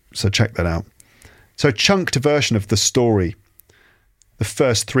 So check that out. So chunked version of the story, the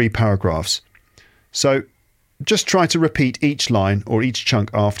first 3 paragraphs. So just try to repeat each line or each chunk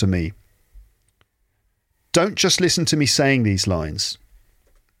after me. Don't just listen to me saying these lines.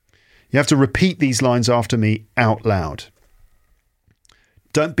 You have to repeat these lines after me out loud.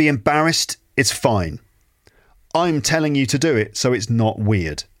 Don't be embarrassed, it's fine. I'm telling you to do it, so it's not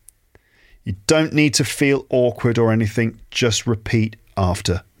weird. You don't need to feel awkward or anything, just repeat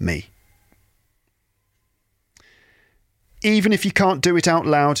after me. Even if you can't do it out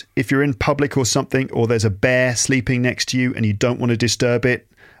loud, if you're in public or something, or there's a bear sleeping next to you and you don't want to disturb it,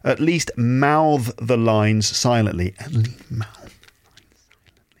 at least mouth the lines silently. At least mouth.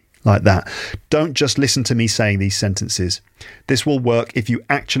 like that. Don't just listen to me saying these sentences. This will work if you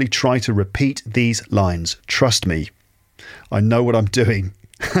actually try to repeat these lines. Trust me. I know what I'm doing.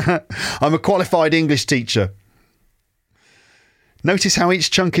 I'm a qualified English teacher. Notice how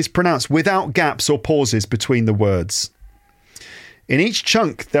each chunk is pronounced without gaps or pauses between the words. In each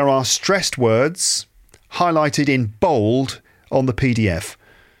chunk, there are stressed words highlighted in bold on the PDF.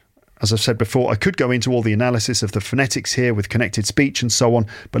 As I've said before, I could go into all the analysis of the phonetics here with connected speech and so on,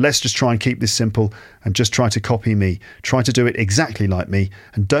 but let's just try and keep this simple and just try to copy me. Try to do it exactly like me,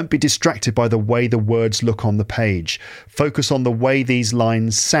 and don't be distracted by the way the words look on the page. Focus on the way these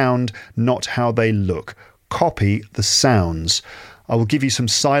lines sound, not how they look. Copy the sounds. I will give you some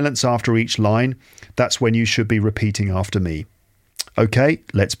silence after each line. That's when you should be repeating after me. Okay,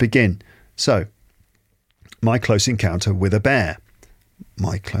 let's begin. So, my close encounter with a bear.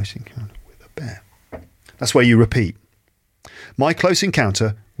 My close encounter with a bear. That's where you repeat. My close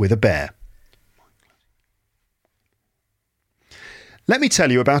encounter with a bear. Let me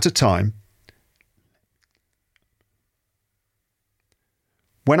tell you about a time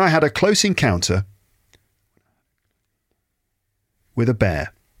when I had a close encounter with a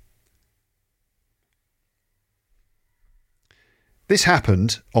bear. This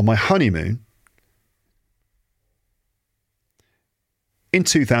happened on my honeymoon in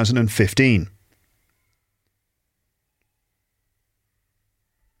 2015.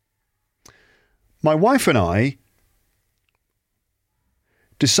 My wife and I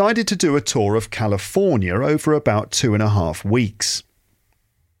decided to do a tour of California over about 2.5 weeks.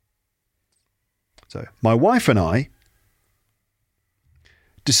 So, my wife and I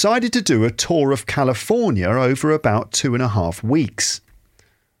decided to do a tour of California over about 2.5 weeks.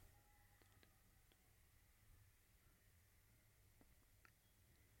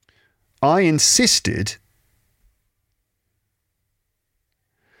 I insisted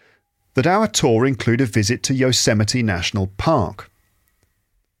that our tour include a visit to Yosemite National Park.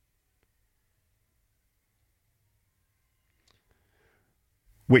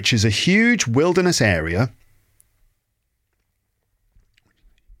 Which is a huge wilderness area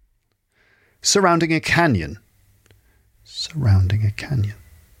surrounding a canyon. Surrounding a canyon.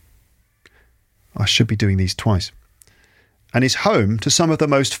 I should be doing these twice. And is home to some of the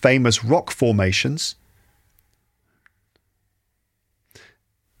most famous rock formations.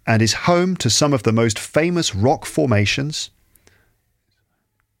 And is home to some of the most famous rock formations,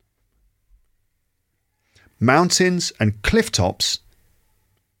 mountains and cliff tops,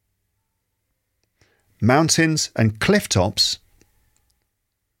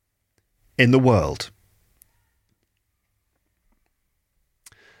 in the world.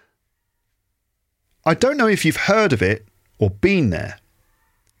 I don't know if you've heard of it or been there.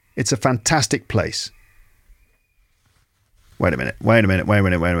 It's a fantastic place. Wait a minute.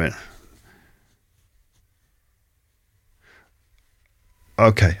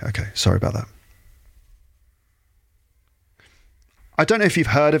 Okay. Sorry about that. I don't know if you've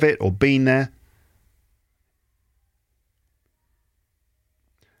heard of it or been there.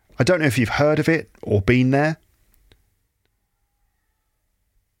 I don't know if you've heard of it or been there.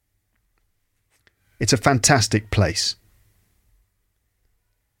 It's a fantastic place.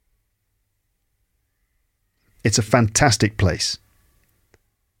 It's a fantastic place.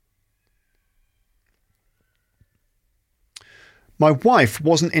 My wife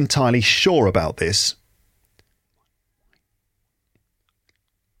wasn't entirely sure about this.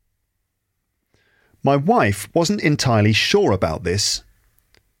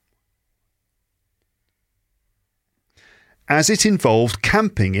 As it involved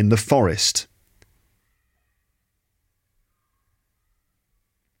camping in the forest.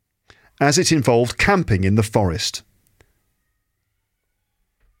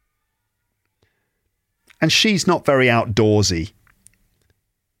 And she's not very outdoorsy.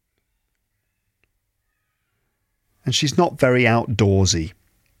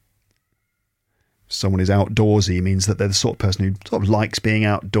 Someone is outdoorsy means that they're the sort of person who sort of likes being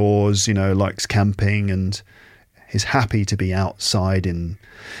outdoors, likes camping and is happy to be outside in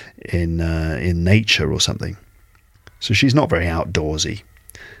nature or something. So she's not very outdoorsy.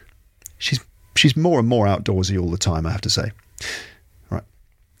 She's more and more outdoorsy all the time, I have to say. Right.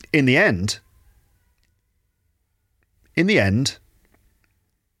 In the end,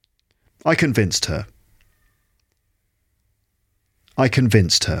 I convinced her.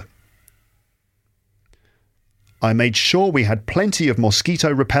 I made sure we had plenty of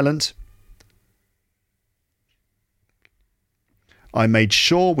mosquito repellent.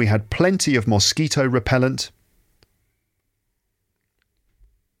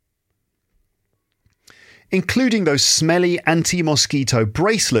 including those smelly anti-mosquito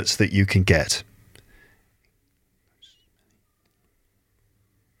bracelets that you can get.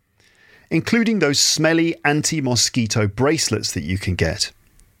 Including those smelly anti-mosquito bracelets that you can get.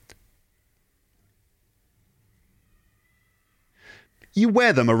 You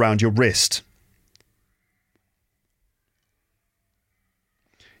wear them around your wrist.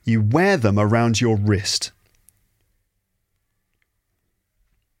 You wear them around your wrist.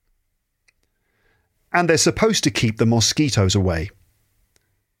 And they're supposed to keep the mosquitoes away.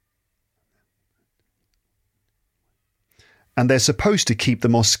 And they're supposed to keep the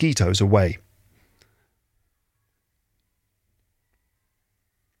mosquitoes away.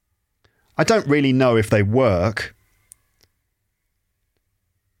 I don't really know if they work.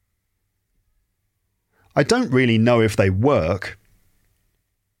 I don't really know if they work.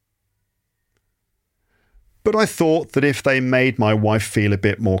 But I thought that if they made my wife feel a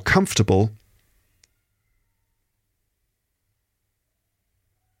bit more comfortable,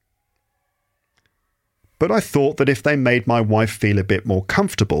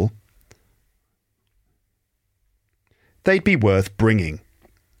 they'd be worth bringing.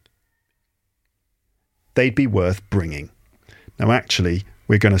 They'd be worth bringing. Now, actually,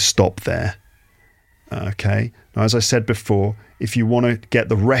 we're going to stop there. Okay. Now, as I said before, if you want to get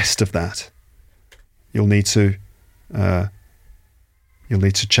the rest of that, you'll need to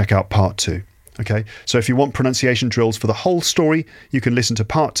check out part 2. Okay, so if you want pronunciation drills for the whole story, you can listen to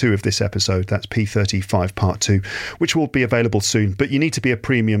part 2 of this episode. That's P35 part 2, which will be available soon, but you need to be a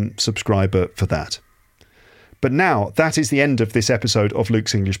premium subscriber for that. But now, that is the end of this episode of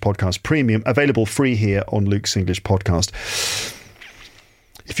Luke's English Podcast Premium, available free here on Luke's English Podcast.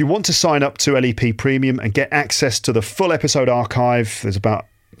 If you want to sign up to LEP Premium and get access to the full episode archive,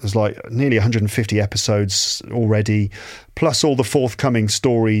 there's like nearly 150 episodes already, plus all the forthcoming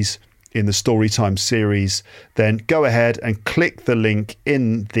stories in the Storytime series, then go ahead and click the link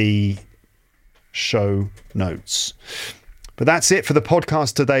in the show notes. But that's it for the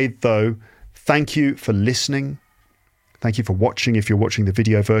podcast today, though. Thank you for listening. Thank you for watching if you're watching the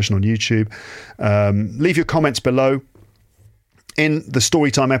video version on YouTube. Leave your comments below. In the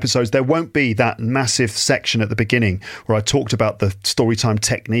Storytime episodes, there won't be that massive section at the beginning where I talked about the Storytime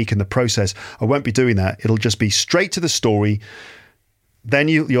technique and the process. I won't be doing that. It'll just be straight to the story. Then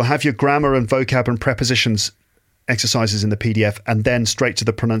you'll have your grammar and vocab and prepositions exercises in the PDF, and then straight to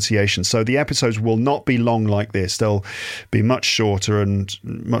the pronunciation. So the episodes will not be long like this. They'll be much shorter and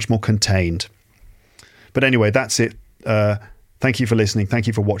much more contained. But anyway, that's it. Thank you for listening. Thank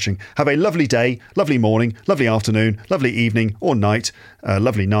you for watching. Have a lovely day, lovely morning, lovely afternoon, lovely evening or night,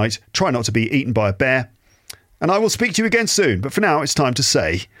 lovely night. Try not to be eaten by a bear. And I will speak to you again soon. But for now, it's time to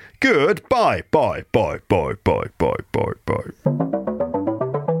say goodbye. Bye, bye, bye, bye, bye, bye, bye.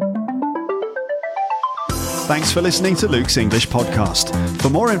 Thanks for listening to Luke's English Podcast. For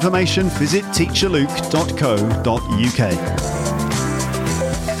more information, visit teacherluke.co.uk.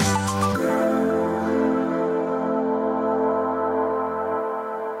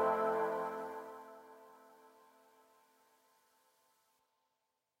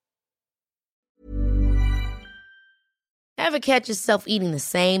 Ever catch yourself eating the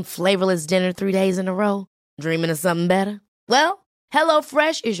same flavorless dinner 3 days in a row? Dreaming of something better? Well,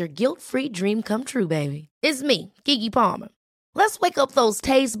 HelloFresh is your guilt-free dream come true, baby. It's me, Keke Palmer. Let's wake up those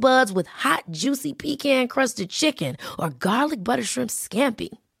taste buds with hot, juicy pecan-crusted chicken or garlic butter shrimp scampi.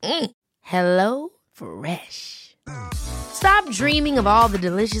 Hello Fresh. Stop dreaming of all the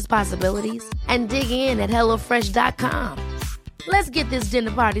delicious possibilities and dig in at HelloFresh.com. Let's get this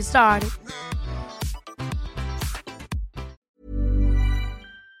dinner party started.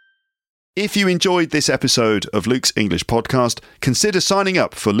 If you enjoyed this episode of Luke's English Podcast, consider signing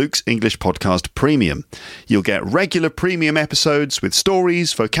up for Luke's English Podcast Premium. You'll get regular premium episodes with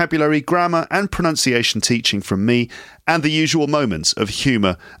stories, vocabulary, grammar and pronunciation teaching from me and the usual moments of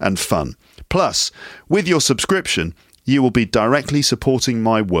humour and fun. Plus, with your subscription, you will be directly supporting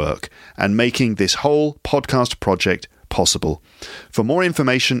my work and making this whole podcast project possible. For more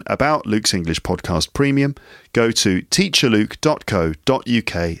information about Luke's English Podcast Premium, go to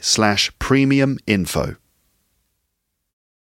teacherluke.co.uk/premium info.